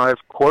 55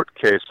 court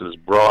cases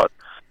brought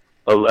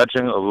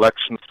alleging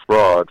election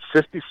fraud.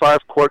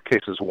 55 court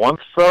cases.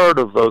 1/3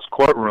 of those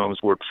courtrooms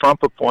were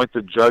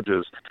Trump-appointed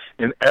judges.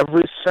 In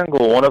every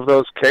single one of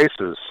those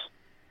cases,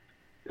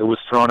 it was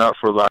thrown out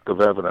for lack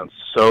of evidence.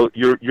 So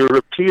you're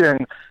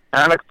repeating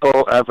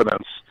anecdotal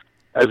evidence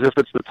as if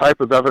it's the type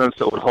of evidence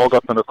that would hold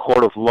up in a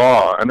court of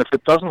law. And if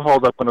it doesn't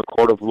hold up in a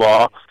court of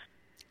law,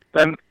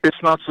 then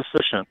it's not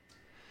sufficient.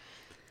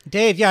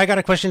 Dave, I got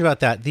a question about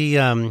that.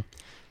 I'm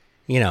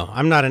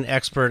not an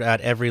expert at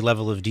every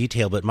level of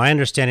detail, but my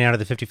understanding out of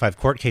the 55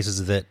 court cases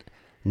is that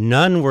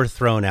none were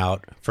thrown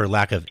out for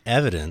lack of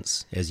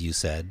evidence, as you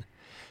said,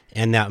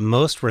 and that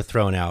most were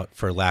thrown out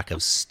for lack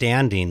of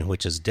standing,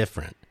 which is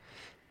different.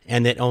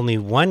 and that only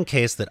one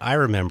case that I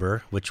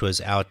remember, which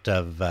was out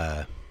of,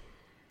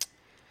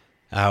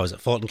 was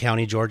it Fulton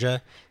County,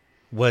 Georgia,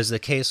 was the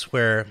case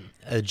where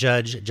a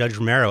Judge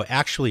Romero,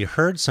 actually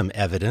heard some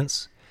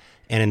evidence,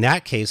 and in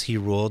that case, he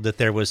ruled that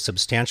there was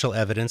substantial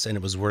evidence and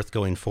it was worth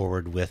going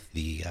forward with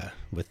the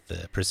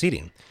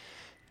proceeding.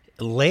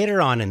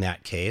 Later on in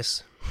that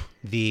case,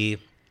 there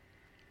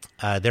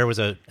was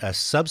a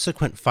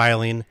subsequent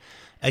filing,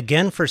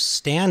 again for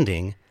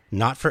standing,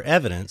 not for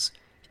evidence,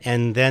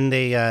 and then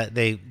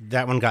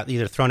that one got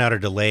either thrown out or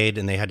delayed,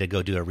 and they had to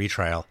go do a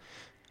retrial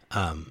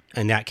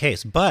in that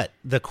case. But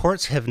the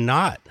courts have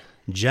not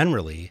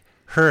generally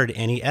heard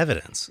any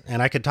evidence,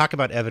 and I could talk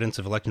about evidence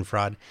of election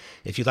fraud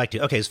if you'd like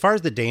to. Okay, as far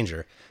as the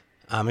danger,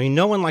 I mean,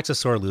 no one likes a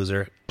sore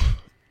loser.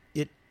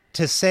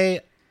 To say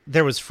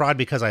there was fraud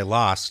because I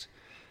lost,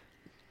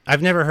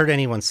 I've never heard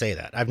anyone say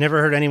that. I've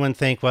never heard anyone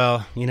think,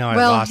 well, I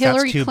lost.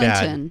 Hillary That's too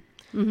Clinton.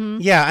 bad. Mm-hmm.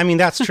 Yeah, I mean,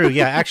 that's true.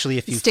 Yeah, actually,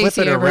 if you flip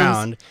it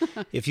Abrams.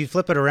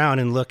 around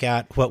and look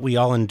at what we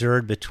all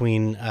endured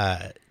between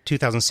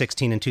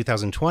 2016 and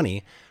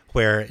 2020,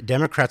 where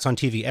Democrats on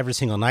TV every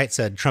single night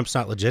said Trump's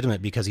not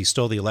legitimate because he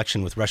stole the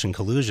election with Russian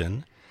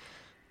collusion,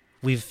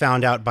 we've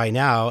found out by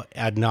now,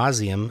 ad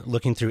nauseum,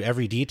 looking through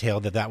every detail,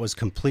 that was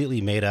completely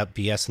made up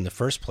BS in the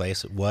first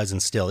place. It was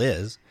and still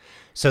is.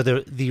 So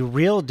the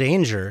real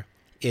danger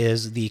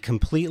is the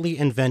completely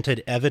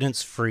invented,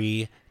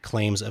 evidence-free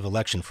claims of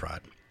election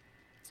fraud.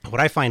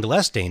 What I find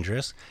less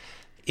dangerous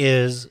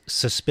is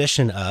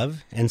suspicion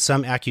of and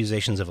some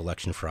accusations of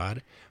election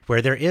fraud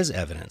where there is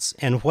evidence.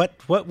 And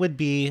what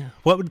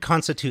would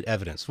constitute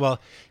evidence? Well,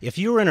 if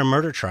you were in a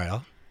murder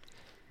trial,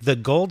 the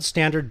gold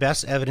standard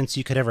best evidence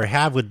you could ever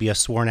have would be a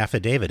sworn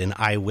affidavit, an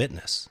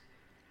eyewitness.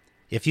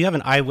 If you have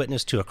an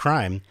eyewitness to a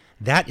crime,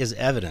 that is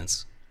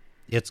evidence.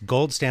 It's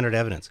gold standard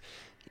evidence.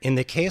 In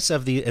the case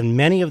of in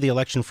many of the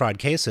election fraud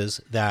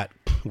cases that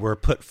were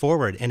put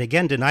forward, and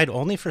again, denied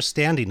only for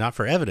standing, not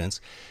for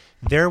evidence,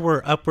 there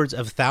were upwards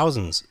of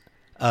thousands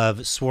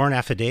of sworn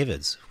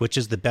affidavits, which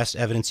is the best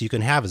evidence you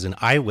can have as an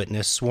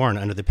eyewitness sworn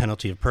under the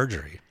penalty of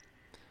perjury.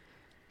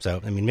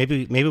 So, I mean,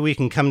 maybe we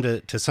can come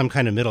to some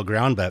kind of middle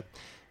ground, but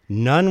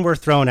none were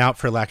thrown out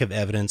for lack of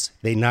evidence.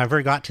 They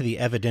never got to the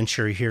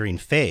evidentiary hearing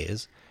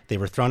phase. They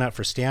were thrown out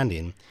for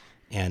standing.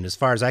 And as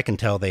far as I can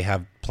tell, they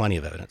have plenty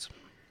of evidence.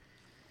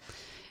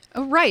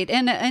 Oh, right.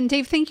 And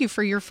Dave, thank you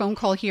for your phone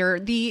call here.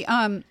 The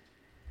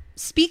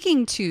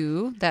speaking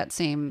to that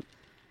same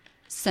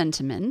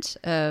sentiment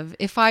of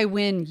if I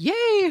win,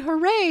 yay,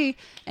 hooray.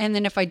 And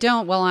then if I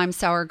don't, well, I'm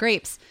sour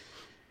grapes.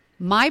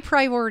 My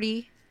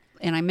priority,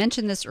 and I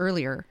mentioned this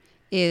earlier,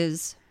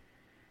 is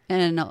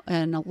an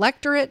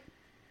electorate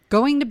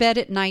going to bed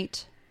at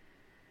night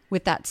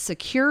with that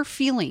secure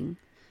feeling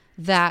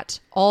that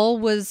all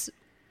was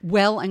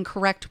well and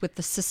correct with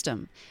the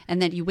system.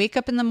 And that you wake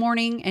up in the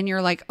morning and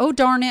you're like, oh,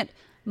 darn it,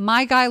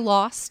 my guy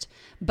lost.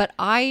 But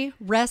I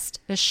rest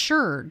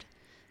assured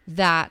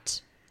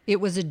that it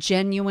was a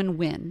genuine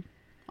win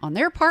on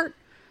their part,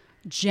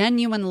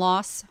 genuine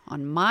loss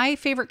on my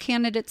favorite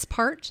candidate's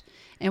part.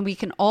 And we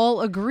can all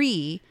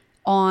agree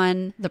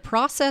on the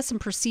process and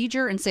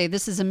procedure and say,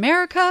 this is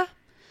America.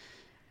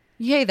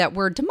 Yay, that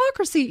word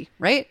democracy,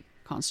 right?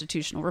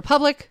 Constitutional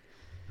republic.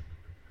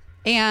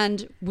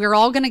 And we're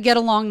all going to get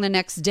along the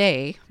next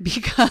day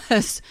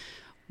because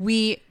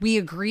we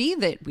agree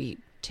that we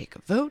take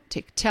a vote,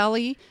 take a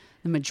tally,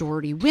 the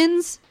majority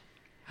wins,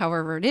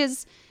 however it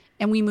is,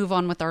 and we move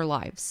on with our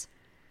lives.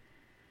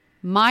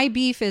 My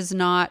beef is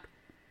not,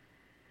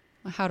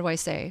 how do I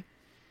say,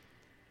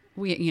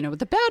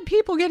 the bad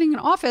people getting in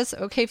office.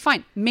 Okay,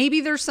 fine.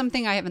 Maybe there's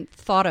something I haven't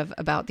thought of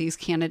about these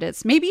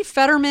candidates. Maybe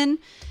Fetterman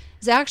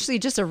is actually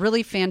just a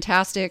really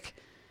fantastic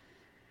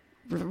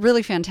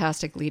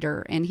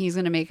leader, and he's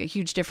going to make a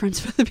huge difference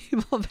for the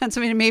people of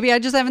Pennsylvania. Maybe I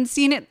just haven't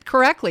seen it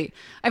correctly.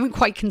 I haven't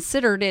quite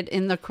considered it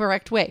in the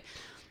correct way.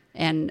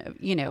 And,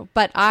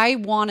 but I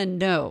want to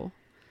know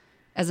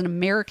as an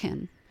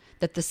American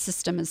that the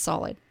system is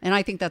solid. And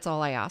I think that's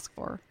all I ask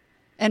for.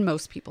 And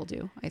most people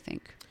do, I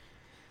think.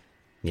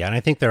 Yeah, and I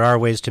think there are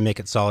ways to make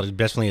it solid,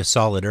 definitely a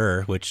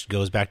solider, which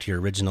goes back to your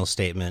original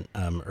statement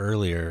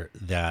earlier,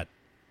 that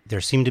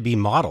there seem to be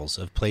models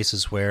of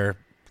places where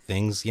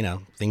things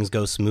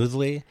go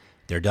smoothly.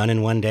 They're done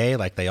in one day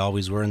like they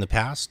always were in the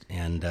past,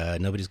 and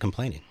nobody's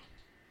complaining.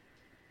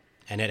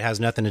 And it has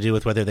nothing to do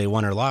with whether they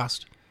won or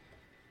lost.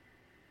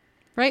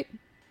 Right.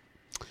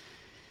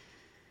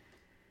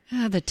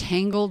 The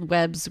tangled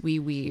webs we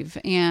weave.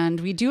 And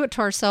we do it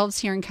to ourselves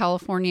here in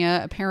California,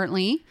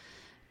 apparently.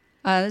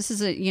 This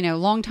is a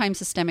long-time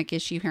systemic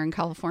issue here in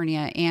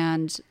California.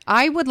 And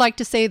I would like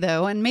to say,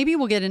 though, and maybe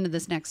we'll get into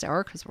this next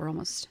hour because we're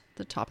almost at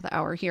the top of the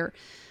hour here.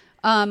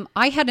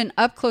 I had an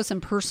up-close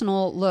and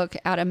personal look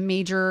at a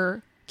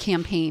major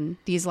campaign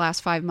these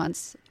last 5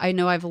 months. I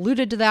know I've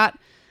alluded to that.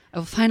 I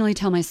will finally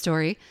tell my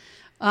story.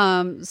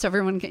 So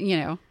everyone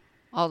can,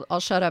 I'll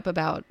shut up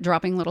about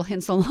dropping little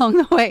hints along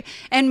the way.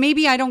 And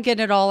maybe I don't get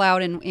it all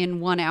out in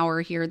 1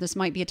 hour here. This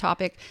might be a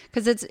topic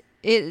because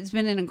it's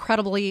been an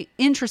incredibly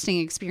interesting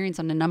experience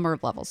on a number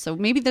of levels. So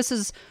maybe this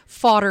is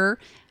fodder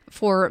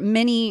for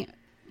many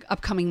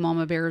upcoming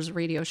Mama Bears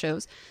radio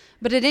shows.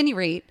 But at any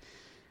rate,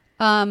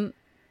 the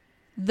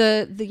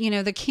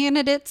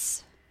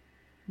candidates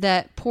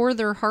that pour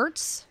their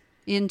hearts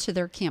into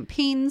their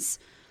campaigns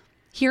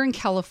here in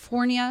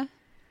California,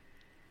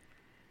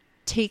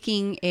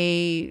 taking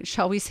a,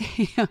 shall we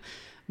say,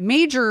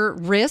 major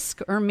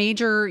risk or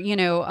major,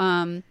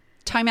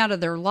 time out of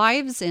their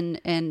lives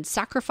and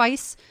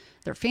sacrifice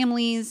their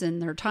families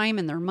and their time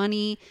and their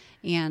money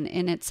and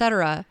et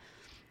cetera.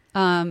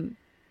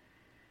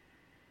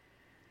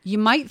 You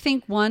might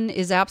think one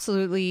is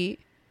absolutely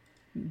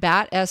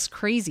bat-esque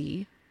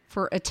crazy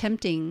for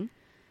attempting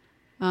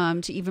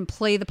to even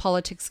play the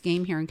politics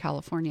game here in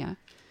California.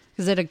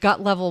 Because at a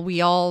gut level,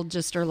 we all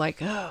just are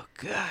like, oh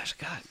gosh,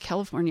 God,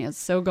 California is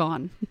so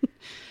gone.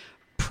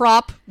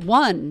 Prop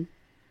 1,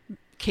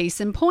 case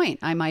in point,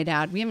 I might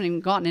add. We haven't even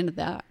gotten into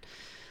that.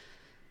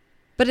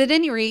 But at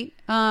any rate,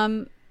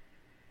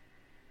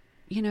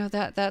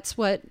 that's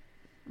what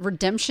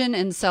redemption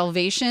and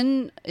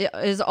salvation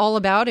is all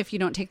about. If you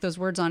don't take those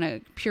words on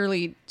a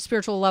purely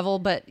spiritual level,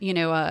 but,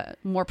 a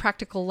more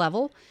practical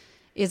level,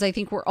 is I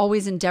think we're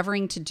always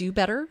endeavoring to do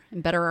better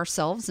and better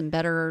ourselves and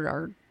better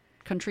our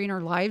country and our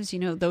lives.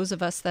 Those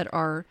of us that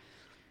are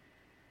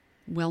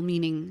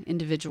well-meaning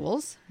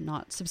individuals,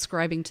 not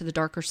subscribing to the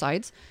darker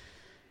sides.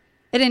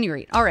 At any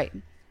rate, all right,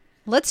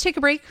 let's take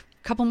a break.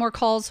 A couple more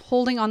calls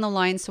holding on the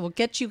line, so we'll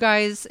get you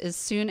guys as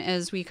soon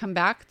as we come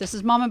back. This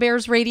is Mama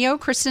Bears Radio.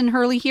 Kristen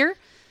Hurley here.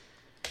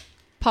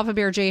 Papa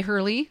Bear Jay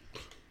Hurley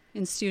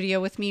in studio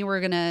with me. We're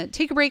going to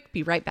take a break.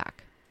 Be right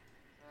back.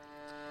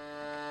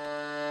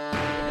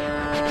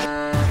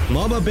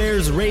 Mama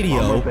Bears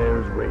Radio.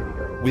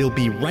 We'll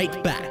be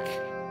right back.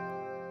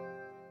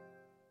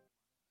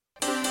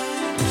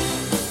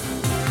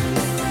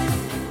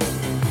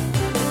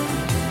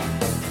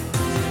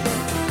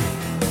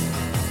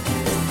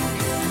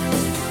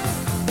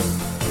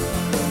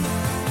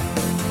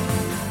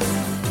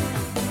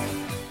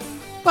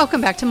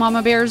 Welcome back to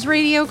Mama Bears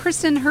Radio.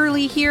 Kristen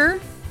Hurley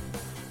here.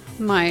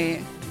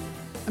 My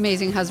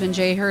amazing husband,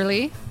 Jay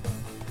Hurley.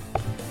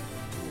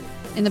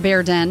 In the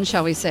bear den,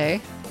 shall we say.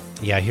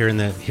 Yeah, here in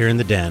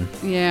the den.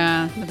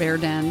 Yeah, the bear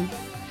den.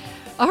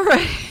 All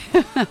right.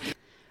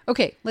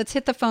 Okay, let's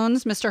hit the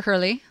phones, Mr.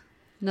 Hurley.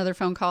 Another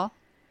phone call.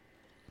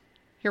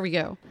 Here we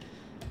go.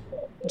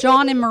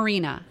 John and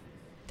Marina,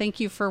 thank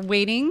you for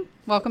waiting.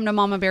 Welcome to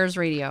Mama Bears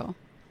Radio.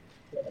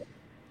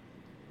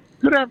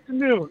 Good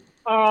afternoon.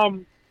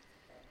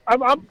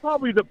 I'm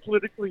probably the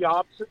politically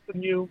opposite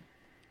than you,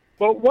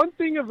 but one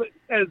thing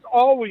as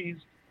always,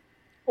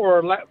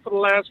 for the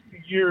last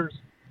few years,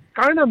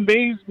 kind of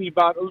amazed me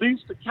about at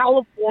least the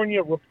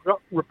California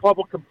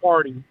Republican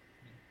Party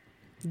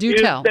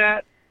is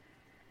that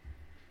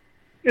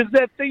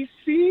they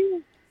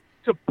seem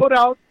to put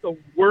out the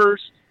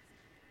worst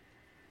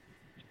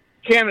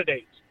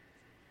candidates.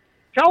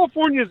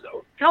 California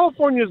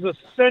is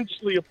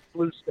essentially a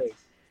blue state,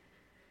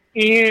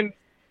 and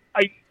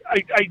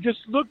I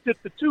just looked at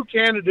the two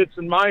candidates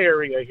in my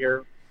area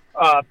here,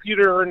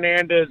 Peter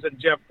Hernandez and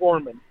Jeff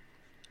Foreman.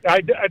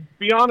 I'd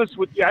be honest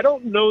with you, I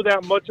don't know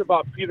that much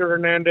about Peter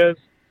Hernandez,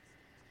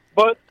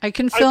 but I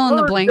can fill in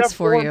the blanks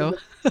for you.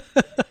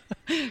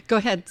 Go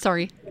ahead.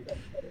 Sorry.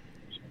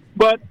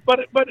 But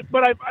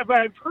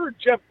I've heard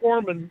Jeff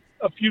Foreman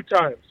a few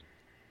times,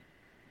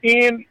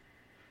 and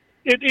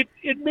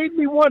it made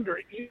me wonder.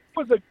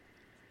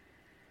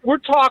 We're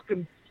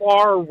talking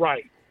far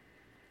right,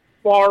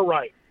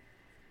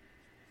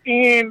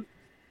 and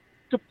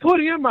to put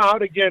him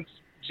out against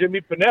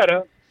Jimmy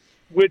Panetta,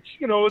 which,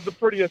 is a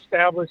pretty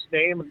established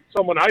name and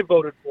someone I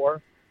voted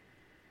for,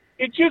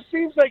 it just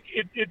seems like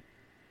it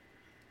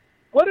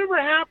whatever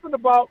happened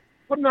about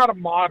putting out a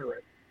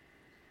moderate?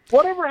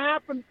 Whatever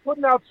happened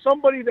putting out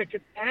somebody that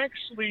could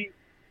actually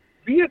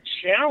be a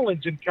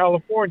challenge in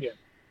California?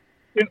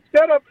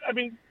 Instead of,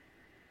 and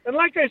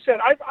like I said,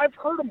 I've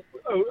heard him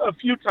a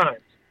few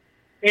times,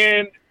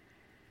 and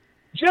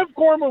Jeff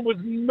Foreman was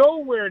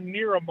nowhere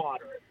near a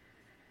moderate.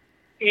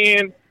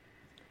 And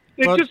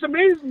it just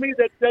amazes me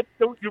that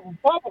the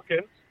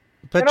Republicans.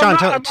 But John,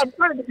 I'm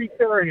trying to be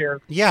fair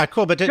here. Yeah,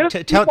 cool. But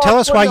tell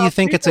us why you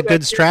think it's a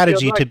good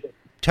strategy to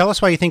tell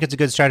us why you think it's a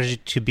good strategy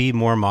to be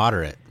more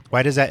moderate.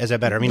 Why is that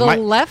better? The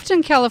left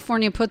in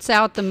California puts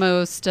out the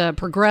most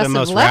progressive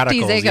lefties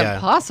radicals, they could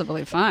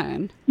possibly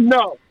find.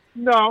 No.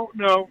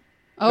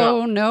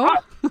 Oh no.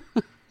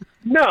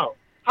 No.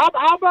 How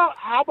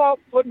about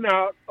putting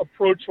out a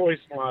pro-choice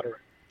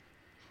moderate?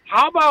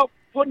 How about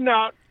putting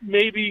out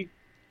maybe,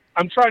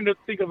 I'm trying to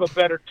think of a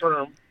better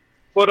term,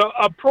 but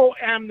a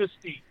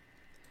pro-amnesty?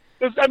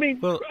 Because,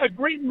 a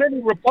great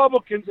many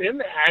Republicans in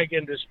the ag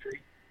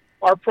industry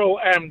are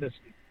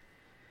pro-amnesty.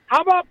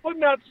 How about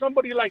putting out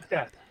somebody like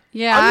that?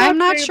 Yeah, I'm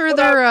not sure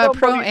they're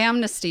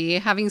pro-amnesty,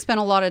 having spent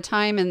a lot of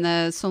time in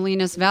the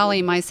Salinas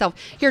Valley myself.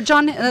 Here,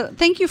 John,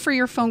 thank you for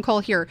your phone call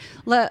here.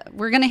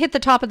 We're going to hit the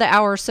top of the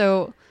hour,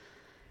 so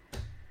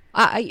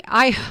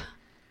I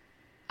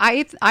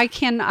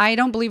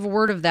don't believe a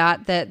word of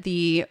that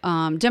the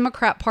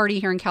Democrat Party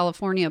here in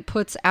California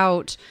puts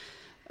out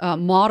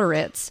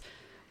moderates.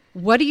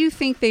 What do you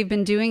think they've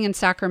been doing in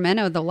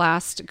Sacramento the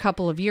last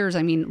couple of years?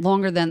 I mean,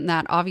 longer than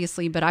that,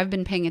 obviously, but I've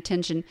been paying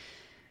attention.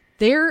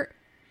 There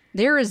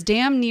is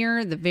damn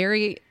near the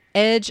very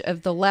edge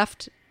of the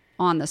left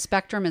on the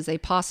spectrum as they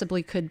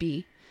possibly could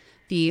be.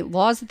 The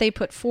laws that they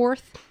put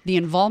forth, the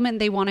involvement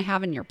they want to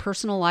have in your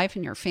personal life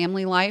and your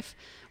family life,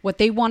 what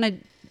they want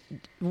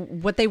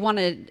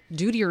to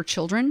do to your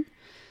children,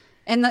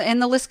 and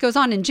the list goes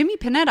on. And Jimmy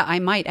Panetta, I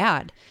might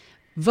add,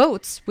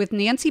 votes with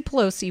Nancy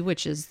Pelosi,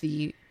 which is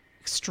the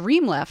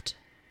extreme left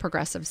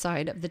progressive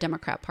side of the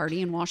Democrat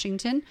Party in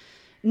Washington,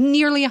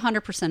 nearly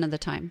 100% of the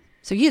time.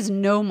 So he is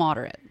no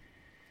moderate.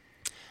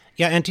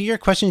 Yeah, and to your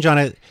question,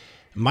 John,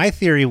 my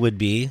theory would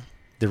be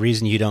the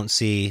reason you don't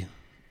see,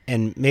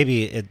 and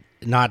maybe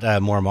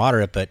not more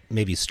moderate, but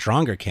maybe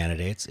stronger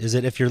candidates, is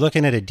that if you're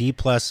looking at a D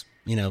plus,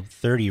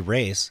 30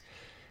 race,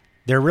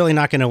 they're really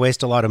not going to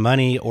waste a lot of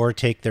money or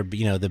take their,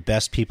 the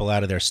best people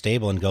out of their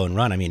stable and go and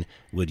run. I mean,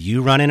 would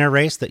you run in a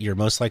race that you're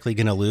most likely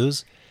going to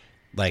lose?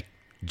 Like,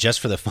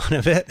 just for the fun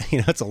of it?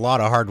 It's a lot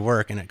of hard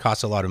work and it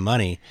costs a lot of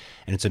money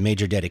and it's a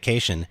major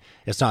dedication.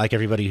 It's not like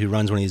everybody who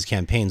runs one of these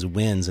campaigns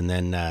wins and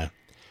then,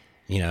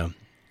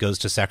 goes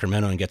to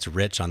Sacramento and gets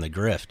rich on the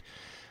grift.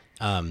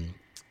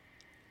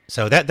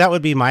 So that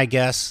would be my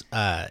guess.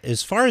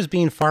 As far as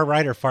being far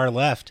right or far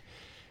left,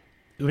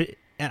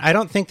 I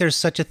don't think there's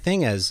such a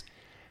thing as,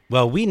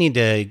 well, we need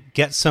to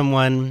get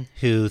someone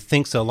who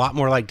thinks a lot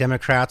more like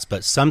Democrats,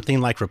 but something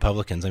like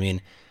Republicans. I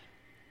mean,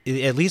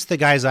 at least the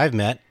guys I've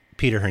met,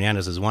 Peter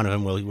Hernandez is one of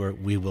them.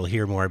 We will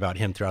hear more about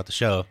him throughout the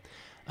show.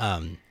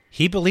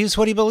 He believes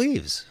what he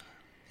believes.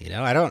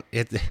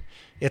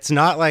 It's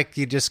not like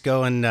you just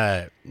go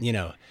and,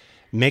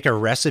 make a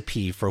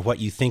recipe for what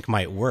you think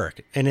might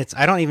work. And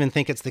I don't even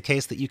think it's the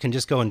case that you can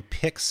just go and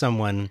pick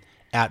someone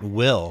at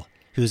will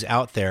who's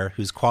out there,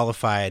 who's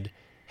qualified,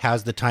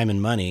 has the time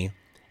and money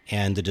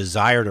and the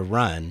desire to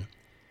run,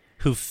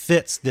 who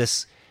fits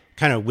this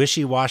kind of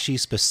wishy-washy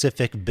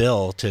specific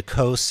bill to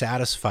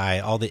co-satisfy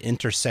all the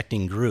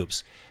intersecting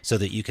groups so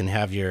that you can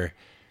have your,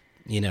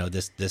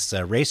 this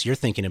race you're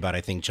thinking about,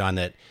 I think, John,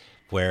 that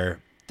where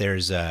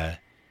there's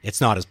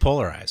it's not as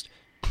polarized.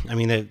 I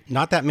mean,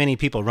 not that many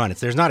people run.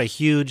 There's not a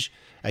huge,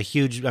 I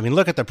mean,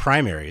 look at the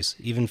primaries,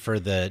 even for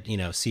the,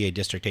 CA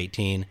District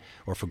 18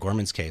 or for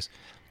Gorman's case,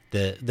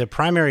 the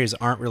primaries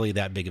aren't really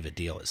that big of a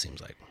deal, it seems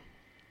like.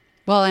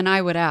 Well, and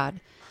I would add,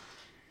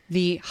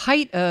 the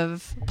height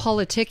of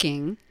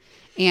politicking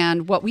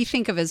and what we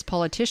think of as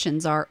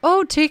politicians are,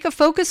 take a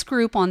focus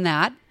group on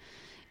that.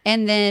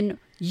 And then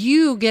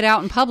you get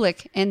out in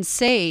public and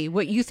say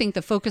what you think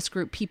the focus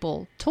group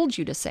people told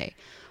you to say.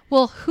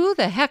 Well, who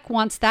the heck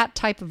wants that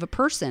type of a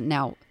person?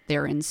 Now,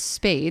 they're in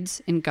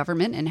spades in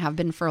government and have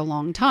been for a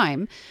long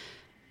time.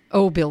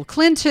 Bill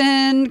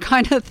Clinton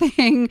kind of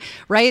thing,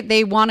 right?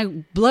 They want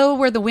to blow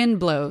where the wind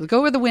blows,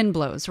 go where the wind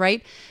blows,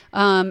 right?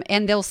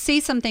 And they'll say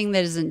something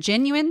that isn't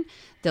genuine.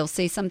 They'll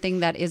say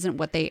something that isn't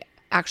what they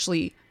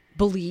actually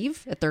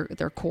believe at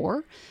their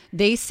core.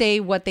 They say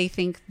what they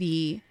think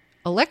the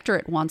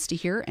electorate wants to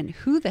hear, and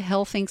who the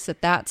hell thinks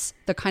that that's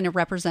the kind of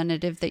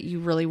representative that you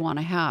really want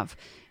to have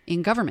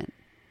in government?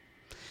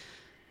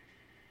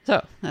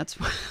 So that's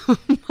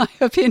my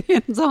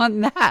opinions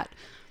on that.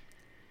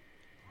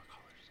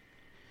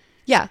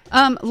 Yeah.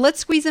 Let's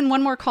squeeze in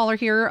one more caller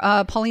here.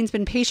 Pauline's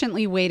been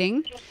patiently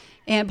waiting.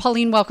 And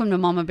Pauline, welcome to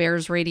Mama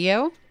Bears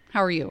Radio.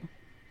 How are you?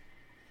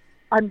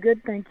 I'm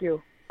good, thank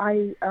you.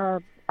 I'm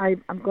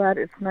glad.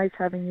 It's nice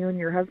having you and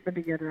your husband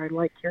together. I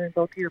like hearing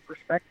both of your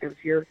perspectives.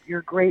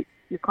 You're great.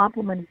 You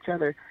complement each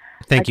other.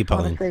 Thank you,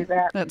 Pauline. Say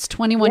that. That's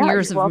 21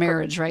 years of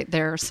marriage right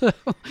there. So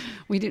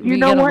we didn't. You we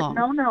know get what?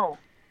 along. No.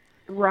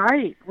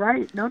 Right.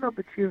 No,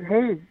 but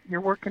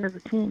you're working as a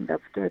team.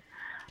 That's good.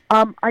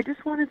 I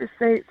just wanted to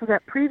say, so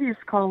that previous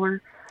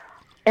caller,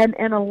 and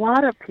a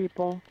lot of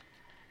people,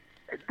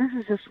 this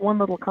is just one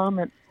little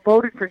comment,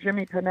 voted for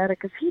Jimmy Panetta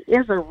because he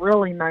is a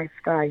really nice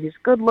guy. He's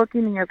good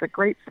looking. He has a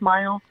great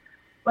smile.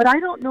 But I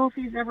don't know if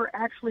he's ever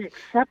actually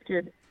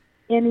accepted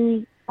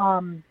any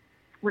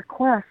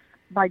requests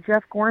by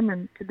Jeff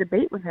Gorman to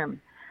debate with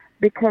him.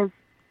 Because,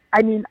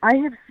 I mean, I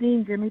have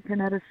seen Jimmy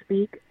Panetta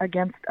speak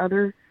against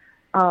other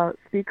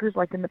speakers.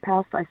 Like in the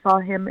past, I saw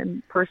him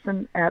in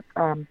person at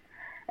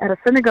a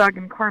synagogue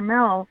in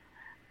Carmel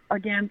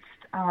against,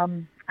 I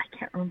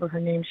can't remember her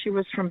name. She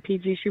was from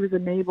PG. She was a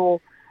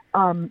naval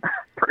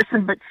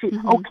person, but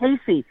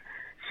Casey.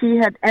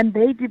 And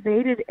they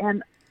debated,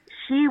 and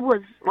she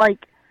was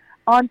like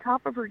on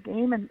top of her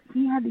game, and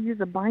he had to use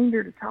a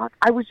binder to talk.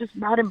 I was just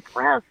not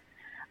impressed.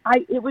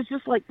 It was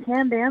just like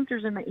canned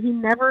answers, and he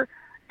never,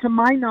 to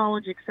my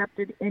knowledge,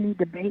 accepted any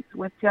debates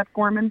with Jeff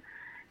Gorman.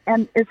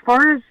 And as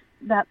far as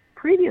that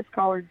previous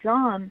caller,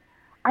 John,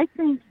 I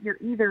think you're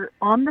either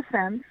on the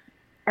fence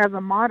as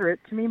a moderate.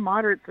 To me,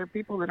 moderates are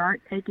people that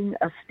aren't taking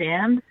a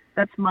stand.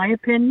 That's my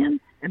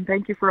opinion, and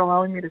thank you for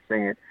allowing me to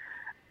say it.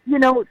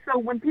 So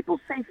when people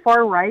say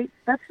far right,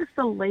 that's just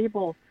a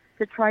label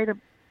to try to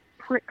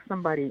prick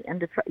somebody and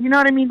to try, you know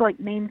what I mean, like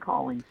name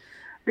calling,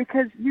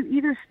 because you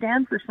either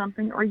stand for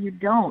something or you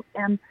don't.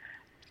 And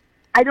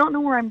I don't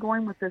know where I'm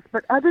going with this,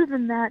 but other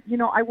than that,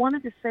 I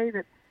wanted to say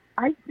that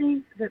I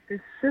think that the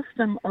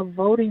system of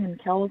voting in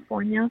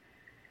California,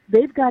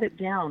 they've got it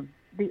down.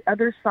 The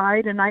other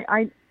side, and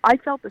I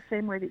felt the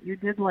same way that you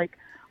did. Like,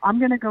 I'm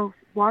going to go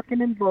walk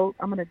in and vote.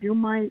 I'm going to do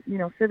my,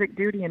 civic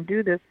duty and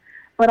do this.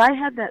 But I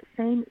had that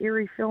same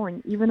eerie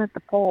feeling, even at the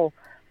poll.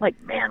 Like,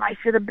 man, I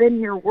should have been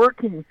here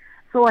working,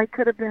 so I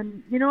could have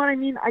been. You know what I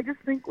mean? I just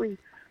think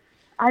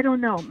I don't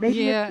know.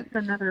 Maybe it's just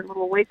another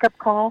little wake-up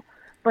call.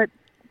 But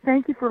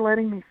thank you for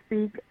letting me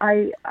speak.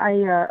 I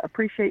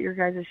appreciate your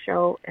guys'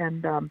 show,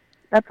 and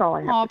that's all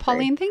I have to say. Oh,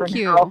 Pauline, thank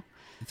you.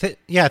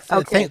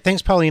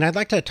 Thanks, Pauline. I'd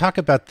like to talk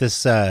about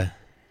this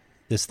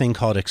this thing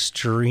called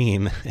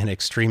extreme and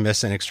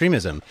extremists and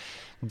extremism.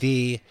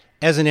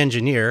 As an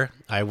engineer,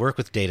 I work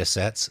with data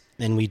sets,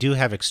 and we do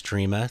have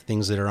extrema,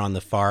 things that are on the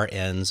far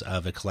ends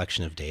of a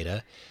collection of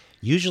data.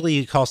 Usually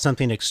you call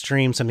something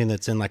extreme something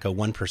that's in like a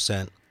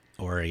 1%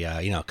 or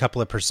a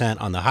couple of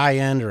percent on the high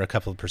end or a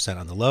couple of percent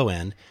on the low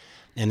end.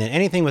 And then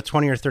anything with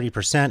 20 or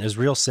 30% is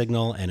real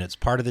signal, and it's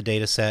part of the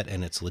data set,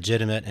 and it's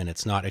legitimate, and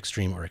it's not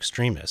extreme or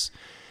extremist.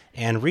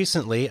 And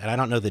recently, and I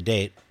don't know the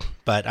date,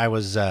 but I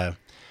was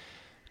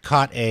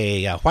caught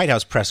a White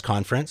House press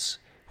conference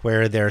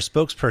where their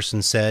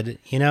spokesperson said,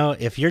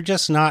 if you're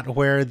just not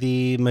where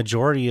the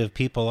majority of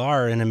people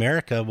are in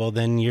America, well,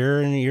 then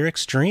you're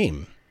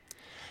extreme.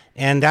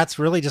 And that's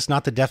really just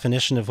not the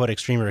definition of what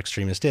extreme or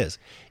extremist is.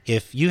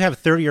 If you have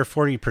 30 or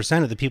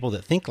 40% of the people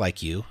that think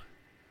like you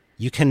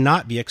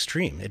cannot be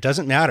extreme. It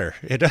doesn't matter.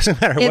 It doesn't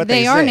matter what they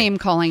say. They are name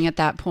calling at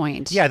that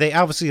point. Yeah, they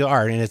obviously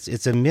are. And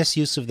it's a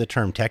misuse of the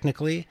term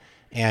technically,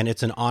 and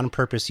it's an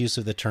on-purpose use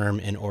of the term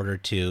in order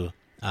to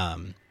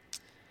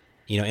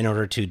in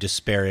order to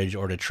disparage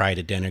or to try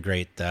to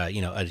denigrate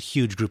a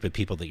huge group of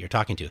people that you're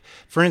talking to.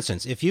 For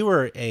instance, if you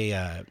were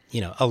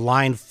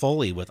aligned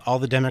fully with all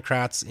the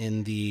Democrats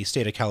in the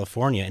state of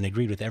California and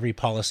agreed with every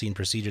policy and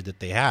procedure that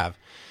they have,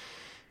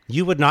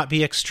 you would not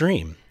be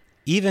extreme.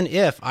 Even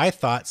if I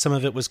thought some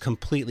of it was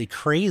completely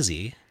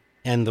crazy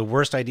and the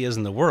worst ideas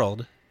in the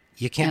world,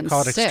 you can't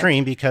call it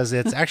extreme because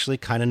it's actually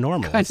kind of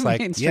normal. It's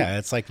like,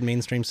 it's like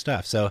mainstream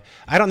stuff. So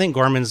I don't think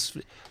Gorman's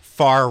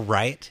far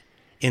right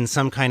in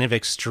some kind of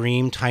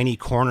extreme tiny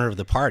corner of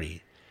the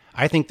party.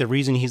 I think the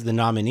reason he's the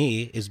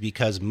nominee is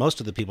because most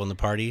of the people in the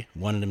party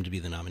wanted him to be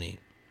the nominee.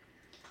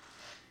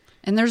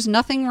 And there's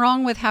nothing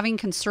wrong with having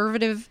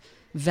conservative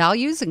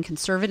values and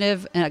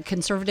conservative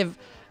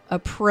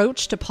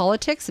approach to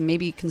politics, and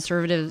maybe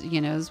conservative,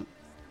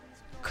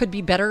 could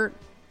be better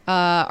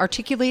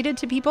articulated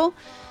to people.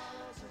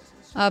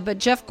 But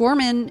Jeff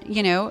Gorman,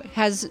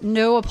 has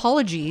no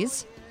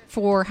apologies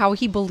for how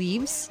he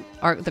believes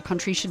the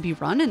country should be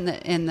run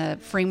in the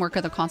framework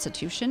of the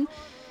Constitution,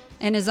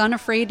 and is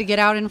unafraid to get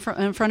out in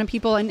front of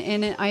people.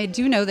 And I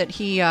do know that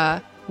he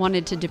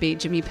wanted to debate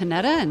Jimmy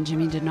Panetta, and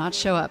Jimmy did not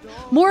show up.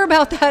 More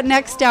about that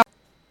next hour.